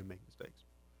case you're going to make mistakes.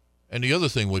 And the other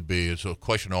thing would be, it's a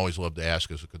question I always love to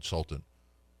ask as a consultant,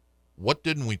 what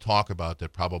didn't we talk about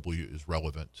that probably is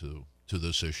relevant to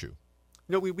this issue?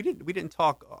 No, we didn't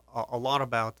talk a lot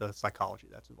about the psychology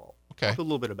that's involved. Okay. Talked a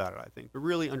little bit about it, I think, but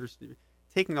really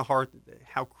taking to heart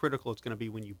how critical it's going to be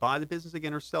when you buy the business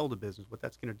again or sell the business, what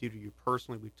that's going to do to you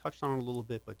personally. We've touched on it a little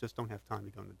bit, but just don't have time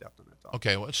to go into depth on that topic.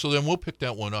 Okay, so then we'll pick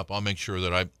that one up. I'll make sure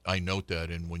that I note that,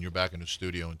 and when you're back in the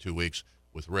studio in 2 weeks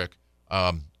with Rick,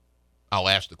 I'll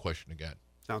ask the question again.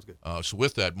 Sounds good. So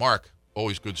with that, Mark,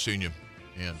 always good seeing you,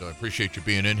 and I appreciate you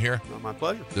being in here. Well, my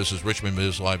pleasure. This is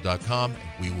RichmondBIZLIVE.com,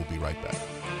 and we will be right back.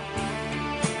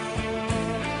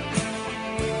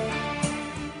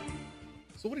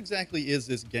 So what exactly is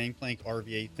this Gangplank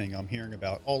RVA thing I'm hearing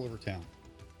about all over town?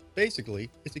 Basically,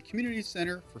 it's a community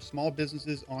center for small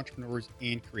businesses, entrepreneurs,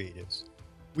 and creatives.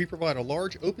 We provide a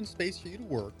large open space for you to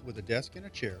work with a desk and a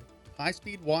chair,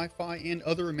 high-speed Wi-Fi, and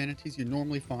other amenities you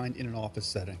normally find in an office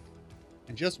setting.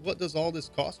 And just what does all this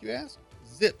cost, you ask?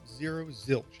 Zero,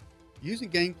 zilch. Using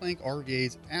Gangplank RVA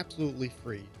is absolutely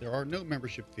free. There are no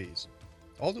membership fees.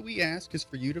 All that we ask is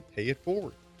for you to pay it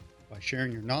forward by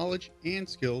sharing your knowledge and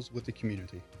skills with the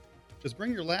community. Just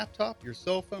bring your laptop, your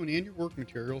cell phone, and your work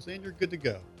materials, and you're good to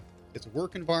go. It's a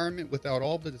work environment without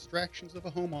all the distractions of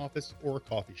a home office or a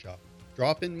coffee shop.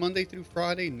 Drop in Monday through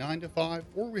Friday, 9 to 5,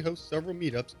 or we host several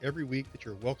meetups every week that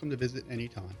you're welcome to visit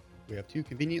anytime. We have 2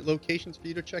 convenient locations for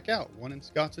you to check out, one in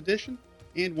Scotts Addition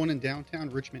and one in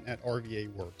downtown Richmond at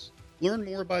RVA Works. Learn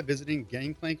more by visiting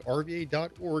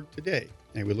gangplankrva.org today,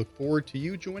 and we look forward to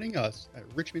you joining us at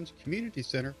Richmond's Community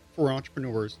Center for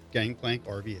Entrepreneurs, Gangplank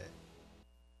RVA.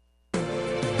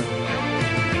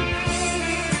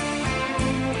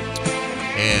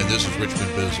 And this is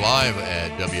Richmond Biz Live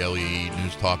at WLEE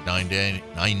News Talk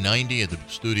 990 at the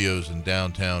studios in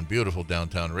beautiful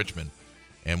downtown Richmond.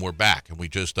 And we're back. And we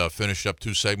just finished up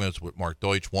 2 segments with Mark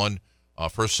Deutsch. One,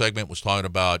 first segment was talking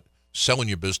about selling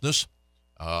your business.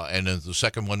 And then the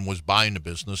second one was buying the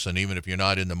business. And even if you're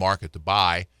not in the market to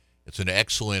buy, it's an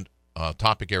excellent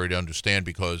topic area to understand,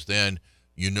 because then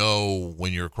you know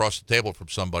when you're across the table from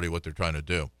somebody what they're trying to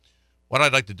do. What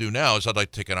I'd like to do now is I'd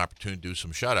like to take an opportunity to do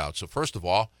some shout-outs. So first of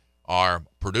all, our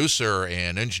producer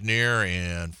and engineer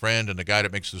and friend and the guy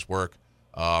that makes this work,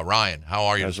 Ryan, how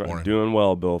are you this morning? Doing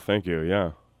well, Bill. Thank you.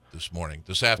 Yeah.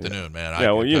 This afternoon, man.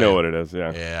 Yeah, well, you know what it is.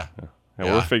 Yeah. Yeah.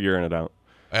 Yeah, we're figuring it out.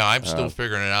 Yeah, I'm still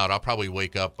figuring it out. I'll probably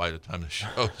wake up by the time the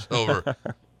show's over.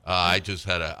 I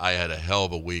had a hell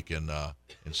of a week in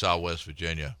Southwest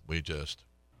Virginia. We just,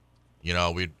 you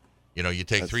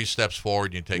take 3 steps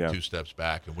forward, you take 2 steps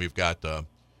back, and we've got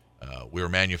we're a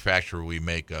manufacturer. We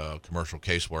make commercial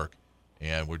casework,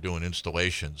 and we're doing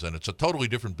installations, and it's a totally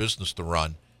different business to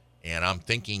run. And I'm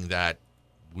thinking that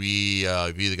we've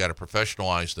either got to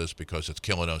professionalize this because it's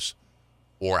killing us,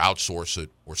 or outsource it,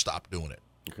 or stop doing it.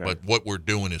 Okay. But what we're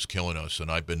doing is killing us,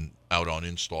 and I've been out on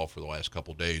install for the last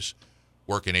couple of days,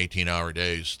 working 18-hour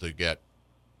days to get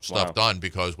stuff done,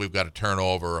 because we've got to turn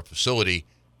over a facility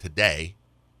today.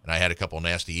 And I had a couple of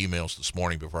nasty emails this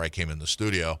morning before I came in the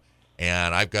studio,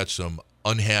 and I've got some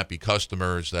unhappy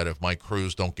customers that if my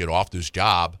crews don't get off this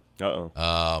job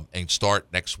and start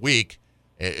next week,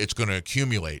 it's going to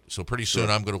accumulate. So pretty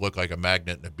soon I'm going to look like a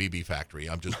magnet in a BB factory.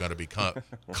 I'm just going to be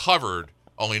covered,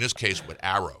 only in this case with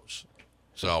arrows.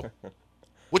 So,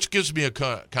 which gives me a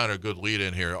kind of good lead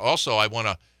in here. Also, I want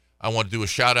to do a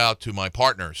shout out to my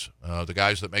partners, the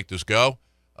guys that make this go,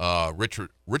 Richard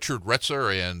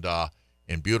Retzer and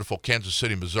in beautiful Kansas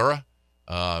City, Missouri.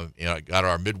 Got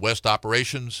our Midwest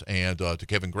operations, and to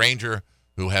Kevin Granger,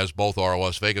 who has both our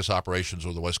Las Vegas operations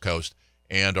on the West Coast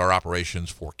and our operations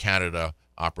for Canada,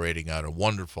 operating out of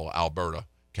wonderful Alberta,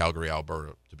 Calgary,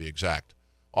 Alberta, to be exact.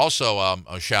 Also,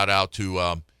 a shout out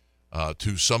to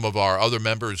some of our other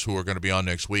members who are going to be on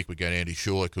next week. We got Andy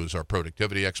Schulich, who's our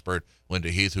productivity expert, Linda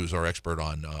Heath, who's our expert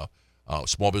on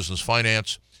small business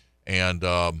finance, and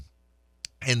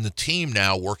the team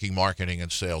now working marketing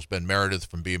and sales, Ben Meredith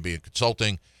from B&B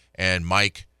Consulting, and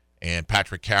Mike and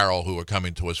Patrick Carroll, who are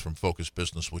coming to us from Focus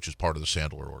Business, which is part of the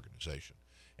Sandler organization.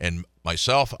 And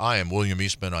myself, I am William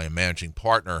Eastman. I am managing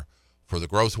partner for the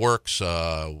Growth Works,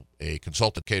 a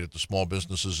consultant catered to small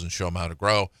businesses and show them how to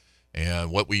grow.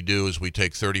 And what we do is we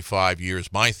take 35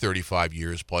 years, my 35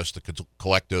 years, plus the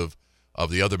collective of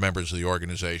the other members of the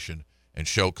organization, and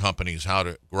show companies how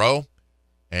to grow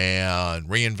and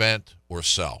reinvent or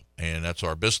sell. And that's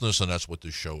our business, and that's what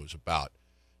this show is about.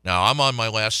 Now, I'm on my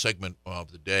last segment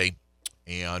of the day,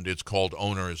 and it's called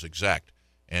Owner is Exec.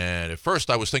 And at first,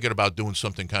 I was thinking about doing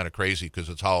something kind of crazy because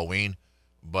it's Halloween.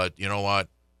 But you know what?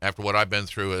 After what I've been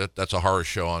through, that's a horror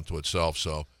show unto itself.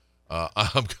 So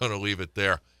I'm going to leave it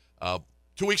there.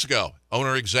 2 weeks ago,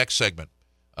 Owner Exec segment,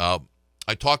 I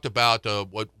talked about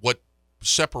what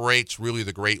separates really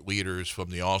the great leaders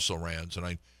from the also-rans.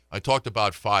 And I talked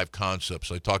about 5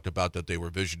 concepts. I talked about that they were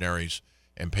visionaries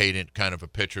and painted kind of a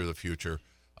picture of the future.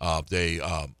 They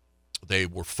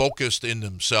were focused in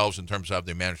themselves in terms of how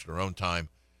they managed their own time.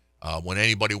 When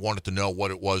anybody wanted to know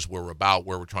what it was we're about,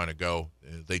 where we're trying to go,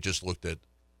 they just looked at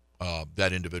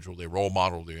that individual. They role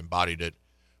modeled, they embodied it.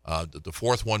 The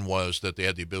fourth one was that they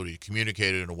had the ability to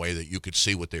communicate it in a way that you could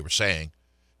see what they were saying.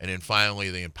 And then finally,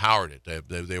 they empowered it.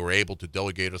 They were able to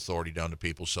delegate authority down to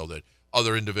people so that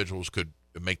other individuals could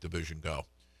make the vision go.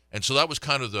 And so that was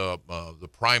kind of the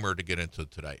primer to get into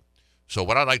today. So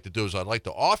what I'd like to do is I'd like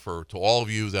to offer to all of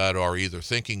you that are either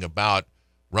thinking about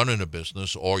running a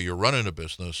business or you're running a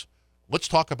business, let's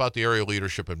talk about the area of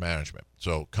leadership and management.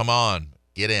 So come on,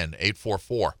 get in,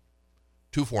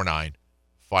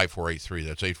 844-249-5483.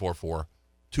 That's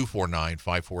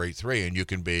 844-249-5483. And you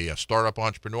can be a startup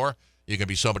entrepreneur, you can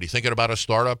be somebody thinking about a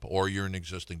startup, or you're an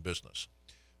existing business.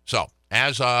 So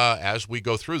as we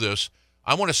go through this,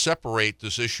 I want to separate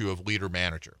this issue of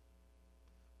leader-manager.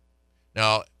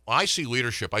 Now, when I see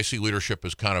leadership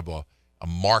as kind of a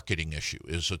marketing issue.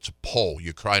 It's a pull.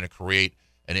 You're trying to create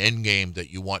an end game that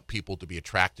you want people to be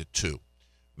attracted to.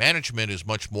 Management is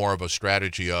much more of a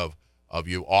strategy of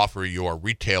you offer your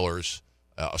retailers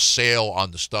a sale on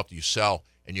the stuff that you sell,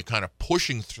 and you're kind of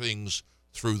pushing things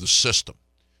through the system.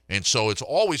 And so it's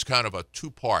always kind of a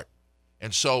two-part.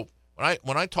 And so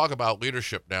when I talk about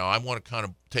leadership now, I want to kind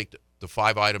of take the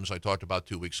 5 items I talked about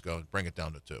 2 weeks ago and bring it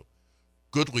down to 2.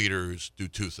 Good leaders do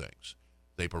 2 things.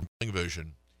 They provide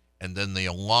vision, and then they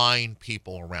align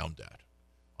people around that.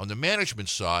 On the management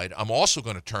side, I'm also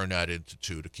going to turn that into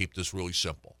 2 to keep this really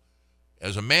simple.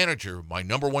 As a manager, my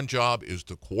number 1 job is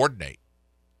to coordinate.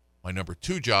 My number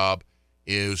 2 job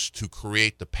is to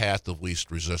create the path of least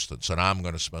resistance, and I'm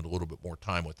going to spend a little bit more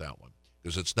time with that one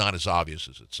because it's not as obvious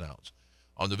as it sounds.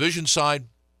 On the vision side,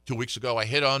 2 weeks ago, I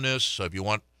hit on this. So if you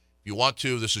want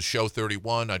to, this is show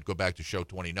 31. I'd go back to show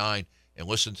 29 and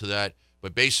listen to that.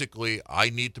 But basically, I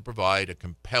need to provide a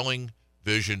compelling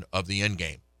vision of the end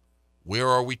game. Where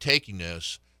are we taking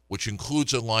this, which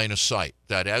includes a line of sight,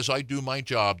 that as I do my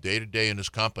job day to day in this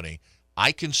company,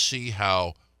 I can see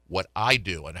how what I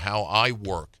do and how I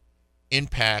work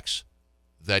impacts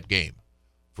that game.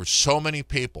 For so many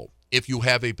people, if you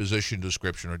have a position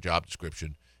description or job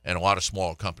description, and a lot of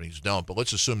smaller companies don't, but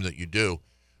let's assume that you do,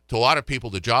 to a lot of people,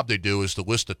 the job they do is to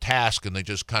list a task and they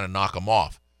just kind of knock them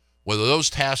off. Whether those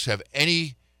tasks have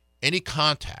any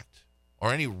contact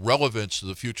or any relevance to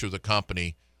the future of the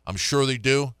company, I'm sure they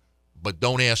do, but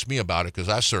don't ask me about it because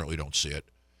I certainly don't see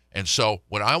it. And so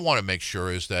what I want to make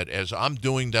sure is that as I'm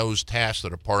doing those tasks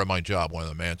that are part of my job, whether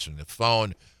I'm answering the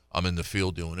phone, I'm in the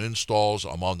field doing installs,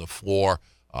 I'm on the floor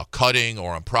cutting,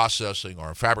 or I'm processing, or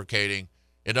I'm fabricating,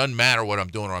 it doesn't matter what I'm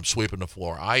doing, or I'm sweeping the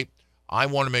floor. I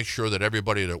want to make sure that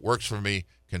everybody that works for me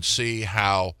can see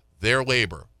how their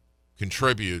labor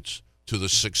contributes to the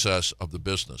success of the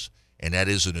business. And that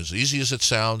isn't as easy as it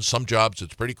sounds. Some jobs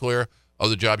it's pretty clear.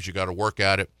 Other jobs you got to work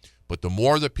at it. But the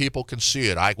more that people can see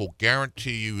it, I will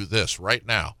guarantee you this right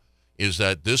now, is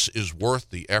that this is worth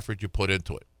the effort you put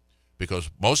into it. Because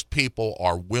most people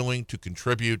are willing to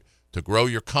contribute to grow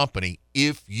your company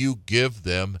if you give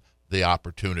them the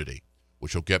opportunity,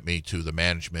 which will get me to the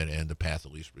management and the path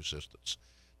of least resistance.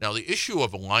 Now, the issue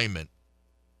of alignment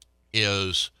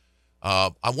is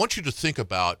I want you to think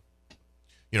about,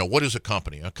 what is a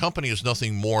company? A company is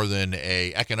nothing more than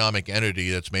an economic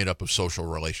entity that's made up of social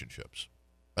relationships.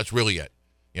 That's really it.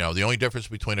 The only difference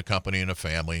between a company and a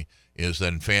family is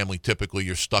that in family, typically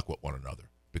you're stuck with one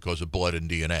another because of blood and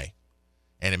DNA.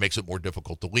 And it makes it more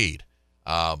difficult to lead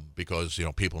because,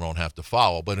 people don't have to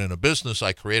follow. But in a business,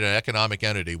 I create an economic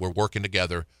entity. We're working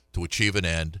together to achieve an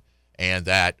end, and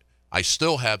that I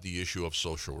still have the issue of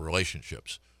social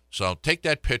relationships. So take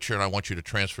that picture, and I want you to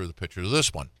transfer the picture to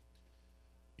this one.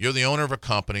 You're the owner of a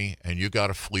company, and you got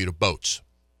a fleet of boats.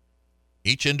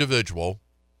 Each individual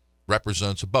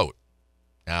represents a boat.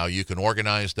 Now, you can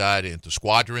organize that into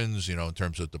squadrons, in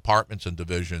terms of departments and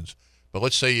divisions. But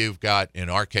let's say you've got, in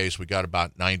our case, we got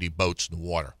about 90 boats in the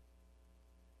water.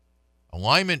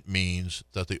 Alignment means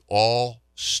that they all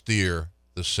steer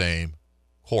the same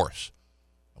course.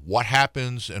 What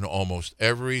happens in almost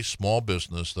every small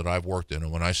business that I've worked in,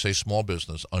 and when I say small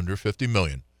business, under 50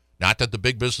 million, not that the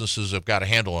big businesses have got a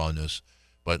handle on this,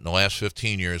 but in the last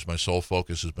 15 years, my sole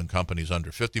focus has been companies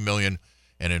under 50 million.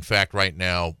 And in fact, right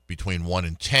now, between 1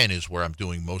 and 10 is where I'm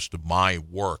doing most of my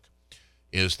work,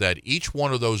 is that each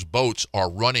one of those boats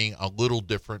are running a little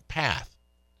different path.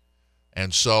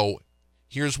 And so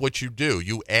here's what you do.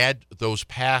 You add those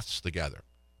paths together.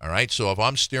 All right. So if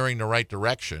I'm steering the right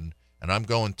direction and I'm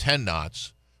going 10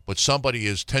 knots, but somebody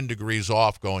is 10 degrees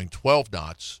off going 12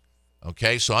 knots,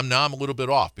 okay, so now I'm a little bit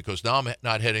off because now I'm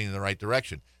not heading in the right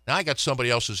direction. Now I got somebody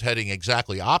else who's heading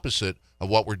exactly opposite of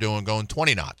what we're doing, going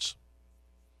 20 knots.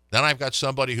 Then I've got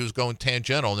somebody who's going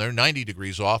tangential, and they're 90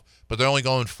 degrees off, but they're only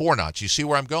going 4 knots. You see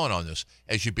where I'm going on this?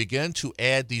 As you begin to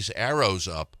add these arrows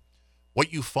up,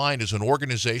 what you find is an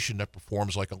organization that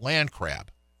performs like a land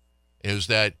crab, is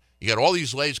that you got all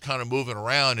these legs kind of moving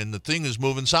around, and the thing is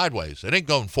moving sideways. It ain't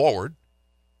going forward,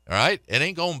 all right? It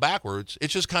ain't going backwards.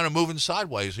 It's just kind of moving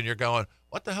sideways, and you're going,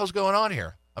 what the hell's going on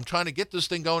here? I'm trying to get this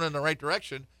thing going in the right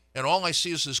direction, and all I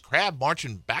see is this crab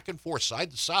marching back and forth,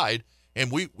 side to side, and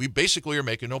we basically are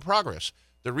making no progress.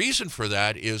 The reason for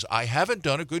that is I haven't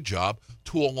done a good job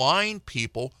to align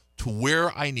people to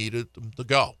where I needed them to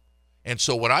go. And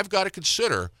so what I've got to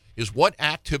consider is what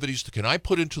activities can I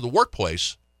put into the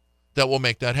workplace that will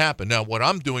make that happen. Now, what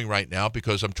I'm doing right now,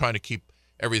 because I'm trying to keep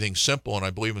everything simple, and I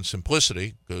believe in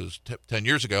simplicity, because 10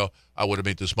 years ago I would have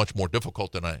made this much more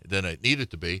difficult than it needed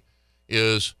to be,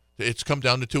 is it's come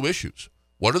down to two issues.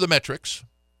 What are the metrics,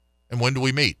 and when do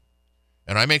we meet?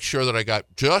 And I make sure that I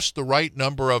got just the right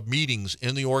number of meetings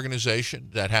in the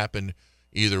organization that happen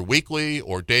either weekly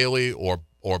or daily or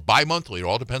bi-monthly. It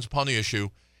all depends upon the issue.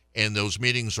 And those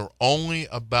meetings are only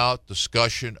about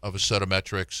discussion of a set of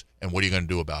metrics and what are you going to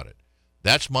do about it.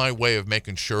 That's my way of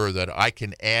making sure that I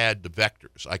can add the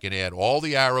vectors. I can add all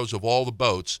the arrows of all the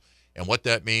boats, and what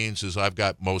that means is I've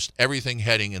got most everything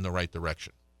heading in the right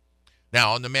direction.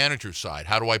 Now, on the manager side,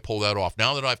 how do I pull that off?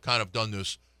 Now that I've kind of done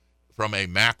this from a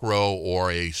macro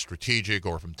or a strategic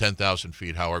or from 10,000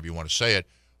 feet, however you want to say it,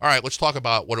 all right, let's talk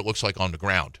about what it looks like on the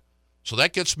ground. So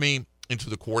that gets me into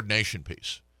the coordination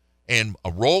piece. And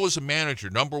a role as a manager,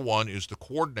 number one, is to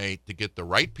coordinate to get the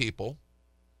right people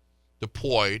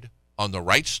deployed on the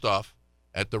right stuff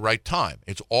at the right time.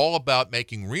 It's all about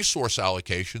making resource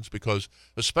allocations because,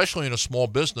 especially in a small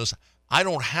business, I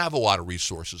don't have a lot of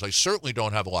resources. I certainly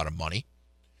don't have a lot of money.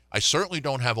 I certainly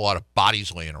don't have a lot of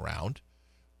bodies laying around.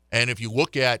 And if you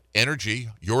look at energy,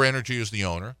 your energy as the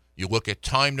owner, you look at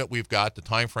time that we've got, the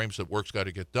time frames that work's got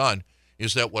to get done,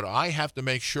 is that what I have to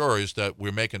make sure is that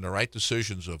we're making the right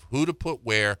decisions of who to put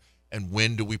where and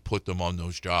when do we put them on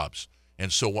those jobs.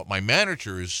 And so what my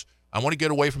manager is, I want to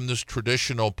get away from this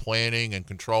traditional planning and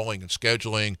controlling and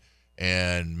scheduling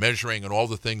and measuring and all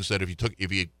the things that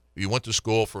if you went to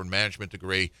school for a management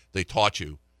degree, they taught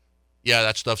you. Yeah,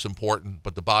 that stuff's important,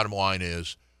 but the bottom line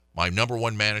is my number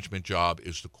one management job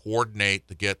is to coordinate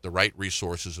to get the right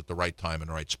resources at the right time in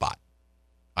the right spot.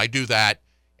 I do that,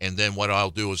 and then what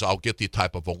I'll do is I'll get the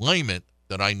type of alignment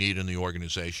that I need in the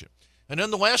organization. And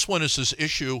then the last one is this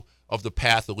issue of the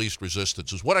path of least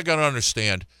resistance. Is what I got to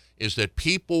understand is that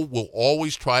people will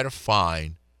always try to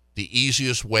find the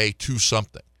easiest way to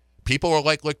something. People are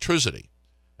like electricity.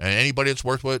 And anybody that's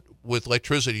worked with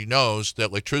electricity knows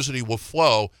that electricity will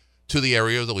flow to the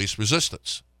area of the least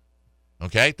resistance.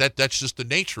 Okay? That's just the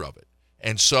nature of it.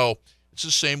 And so it's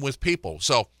the same with people.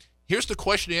 So here's the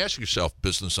question to ask yourself,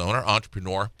 business owner,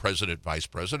 entrepreneur, president, vice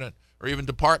president, or even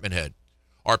department head.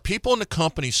 Are people in the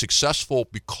company successful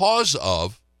because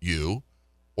of you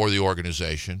or the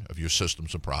organization of your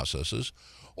systems and processes,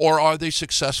 or are they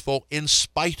successful in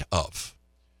spite of?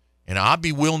 And I'll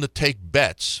be willing to take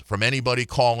bets from anybody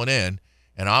calling in,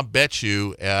 and I'll bet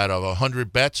you out of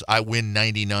 100 bets, I win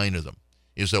 99 of them,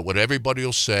 is that what everybody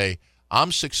will say,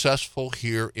 I'm successful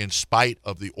here in spite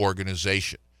of the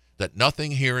organization, that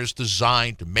nothing here is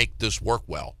designed to make this work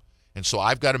well. And so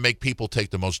I've got to make people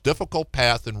take the most difficult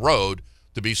path and road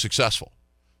to be successful.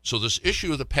 So this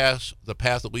issue of the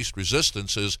path of least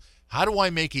resistance is, how do I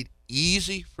make it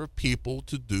easy for people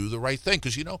to do the right thing?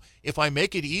 Because, if I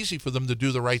make it easy for them to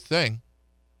do the right thing,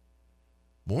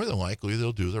 more than likely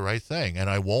they'll do the right thing. And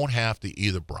I won't have to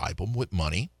either bribe them with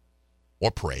money or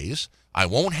praise. I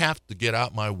won't have to get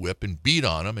out my whip and beat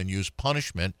on them and use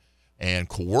punishment and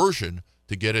coercion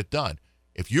to get it done.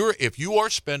 If you are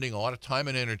spending a lot of time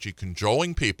and energy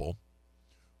cajoling people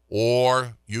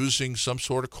or using some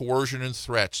sort of coercion and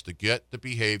threats to get the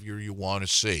behavior you want to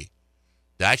see,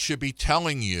 that should be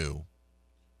telling you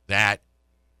that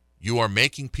you are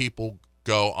making people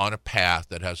go on a path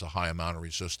that has a high amount of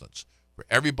resistance. For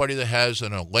everybody that has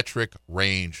an electric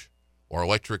range or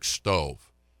electric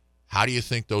stove, how do you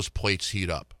think those plates heat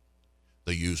up?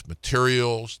 They use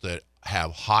materials that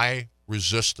have high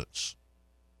resistance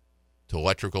to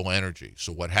electrical energy.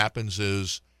 So what happens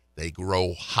is they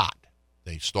grow hot.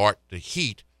 They start to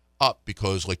heat up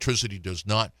because electricity does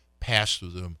not pass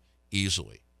through them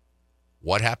easily.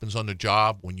 What happens on the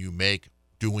job when you make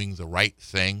doing the right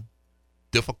thing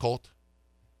difficult?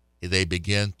 They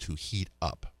begin to heat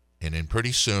up. And then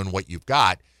pretty soon what you've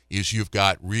got is you've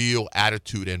got real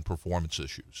attitude and performance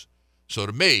issues. So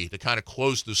to me, to kind of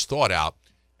close this thought out,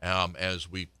 as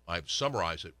I've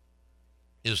summarized it,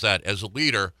 is that as a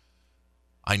leader,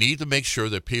 I need to make sure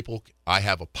that I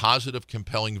have a positive,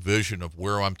 compelling vision of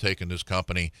where I'm taking this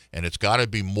company, and it's got to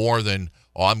be more than,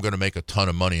 I'm going to make a ton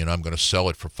of money and I'm going to sell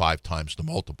it for 5 times the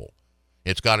multiple.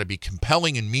 It's got to be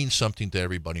compelling and mean something to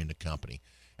everybody in the company,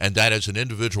 and that as an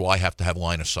individual, I have to have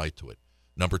line of sight to it.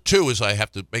 Number 2 is I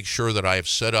have to make sure that I have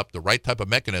set up the right type of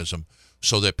mechanism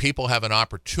so that people have an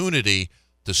opportunity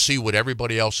to see what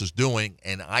everybody else is doing,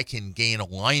 and I can gain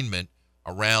alignment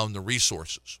around the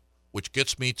resources, which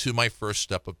gets me to my first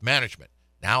step of management.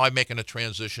 Now I'm making a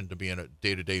transition to being a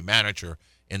day-to-day manager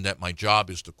in that my job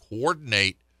is to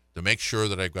coordinate to make sure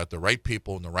that I've got the right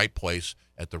people in the right place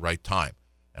at the right time.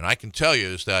 And I can tell you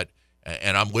is that,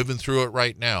 and I'm living through it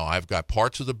right now, I've got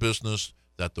parts of the business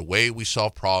that the way we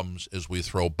solve problems is we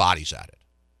throw bodies at it.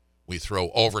 We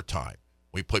throw overtime.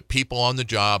 We put people on the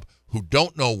job who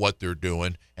don't know what they're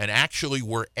doing, and actually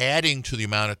we're adding to the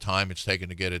amount of time it's taken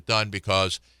to get it done,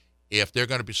 because if they're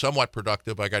going to be somewhat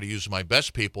productive, I got to use my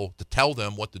best people to tell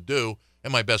them what to do,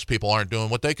 and my best people aren't doing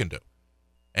what they can do.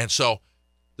 And so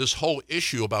this whole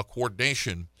issue about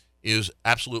coordination is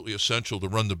absolutely essential to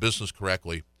run the business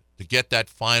correctly, to get that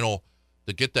final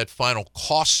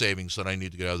cost savings that I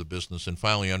need to get out of the business, and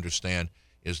finally understand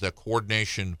is that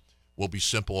coordination will be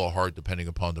simple or hard depending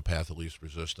upon the path of least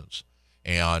resistance.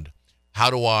 And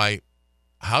how do I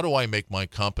make my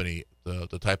company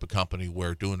the type of company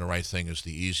where doing the right thing is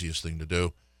the easiest thing to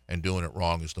do and doing it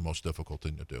wrong is the most difficult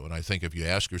thing to do? And I think if you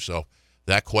ask yourself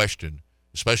that question,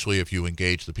 especially if you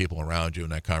engage the people around you in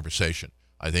that conversation,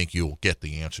 I think you'll get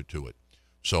the answer to it.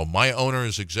 So my owner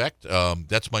is exec.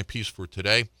 That's my piece for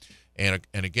today. And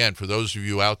again, for those of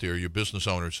you out there, your business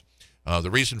owners, the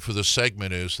reason for this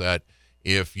segment is that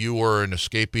if you were an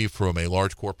escapee from a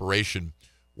large corporation,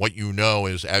 what you know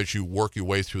is as you work your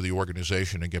way through the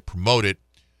organization and get promoted,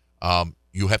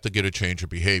 you have to get a change of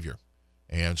behavior.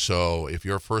 And so if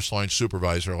you're a first-line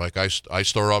supervisor, like I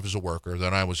started off as a worker,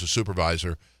 then I was a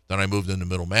supervisor, then I moved into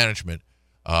middle management.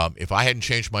 If I hadn't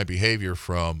changed my behavior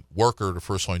from worker to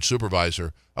first-line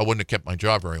supervisor, I wouldn't have kept my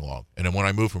job very long. And then when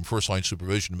I moved from first-line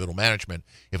supervision to middle management,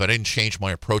 if I didn't change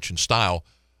my approach and style,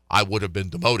 I would have been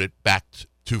demoted back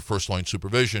to first-line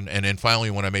supervision. And then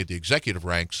finally, when I made the executive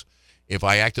ranks, if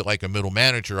I acted like a middle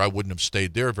manager, I wouldn't have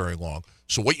stayed there very long.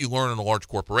 So what you learn in a large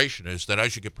corporation is that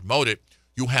as you get promoted,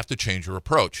 you have to change your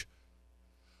approach.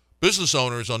 Business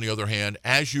owners, on the other hand,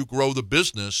 as you grow the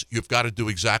business, you've got to do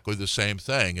exactly the same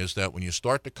thing, is that when you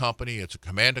start the company, it's a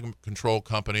command and control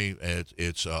company.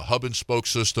 It's a hub and spoke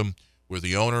system where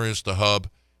the owner is the hub,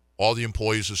 all the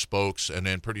employees are spokes, and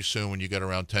then pretty soon when you get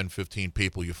around 10, 15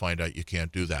 people, you find out you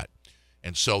can't do that.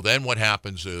 And so then what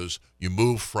happens is you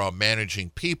move from managing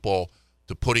people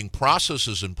to putting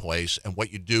processes in place, and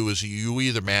what you do is you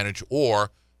either manage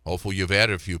or, hopefully you've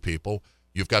added a few people,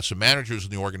 you've got some managers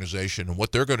in the organization, and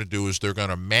what they're going to do is they're going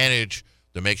to manage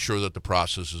to make sure that the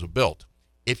processes are built.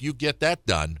 If you get that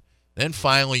done, then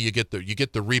finally you get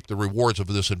to reap the rewards of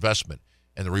this investment.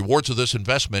 And the rewards of this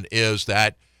investment is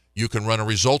that you can run a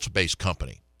results-based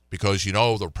company because you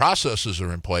know the processes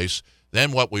are in place.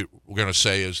 Then what we're going to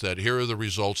say is that here are the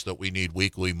results that we need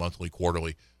weekly, monthly,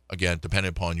 quarterly, again, depending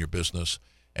upon your business.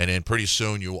 And then pretty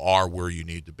soon you are where you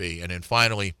need to be. And then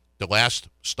finally, the last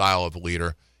style of a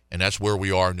leader, and that's where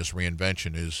we are in this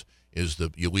reinvention, is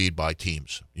you lead by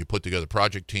teams. You put together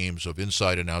project teams of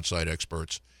inside and outside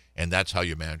experts, and that's how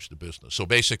you manage the business. So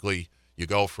basically, you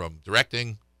go from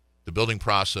directing to building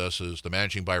processes to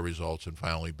managing by results and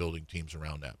finally building teams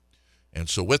around that. And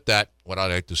so with that, what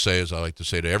I'd like to say is I'd like to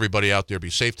say to everybody out there, be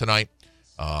safe tonight.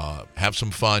 Have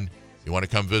some fun. You want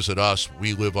to come visit us,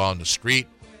 we live on the street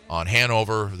on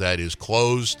Hanover that is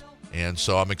closed, and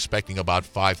so I'm expecting about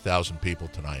 5,000 people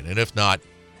tonight. And if not,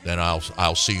 then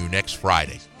I'll see you next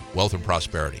Friday. Wealth and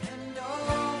prosperity.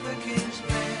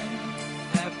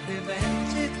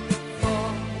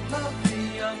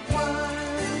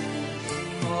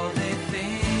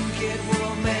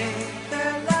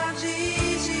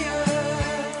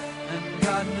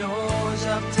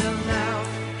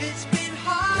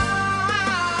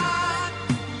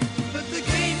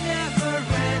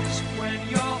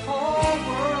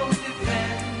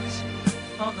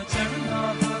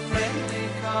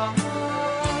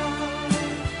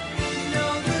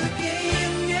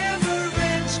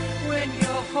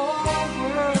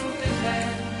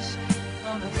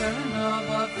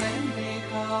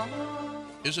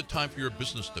 Is it time for your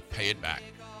business to pay it back?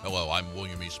 Hello, I'm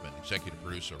William Eastman, executive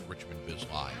producer of Richmond Biz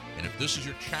Live. And if this is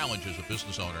your challenge as a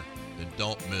business owner, then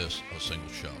don't miss a single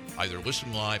show. Either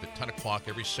listen live at 10 o'clock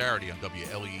every Saturday on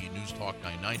WLEE News Talk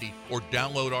 990 or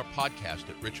download our podcast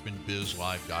at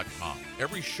RichmondBIZLive.com.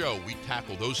 Every show, we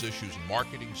tackle those issues in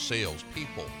marketing, sales,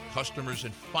 people, customers,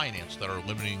 and finance that are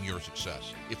limiting your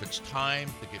success. If it's time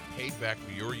to get paid back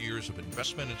for your years of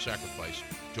investment and sacrifice,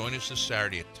 join us this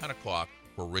Saturday at 10 o'clock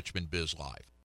for Richmond Biz Live.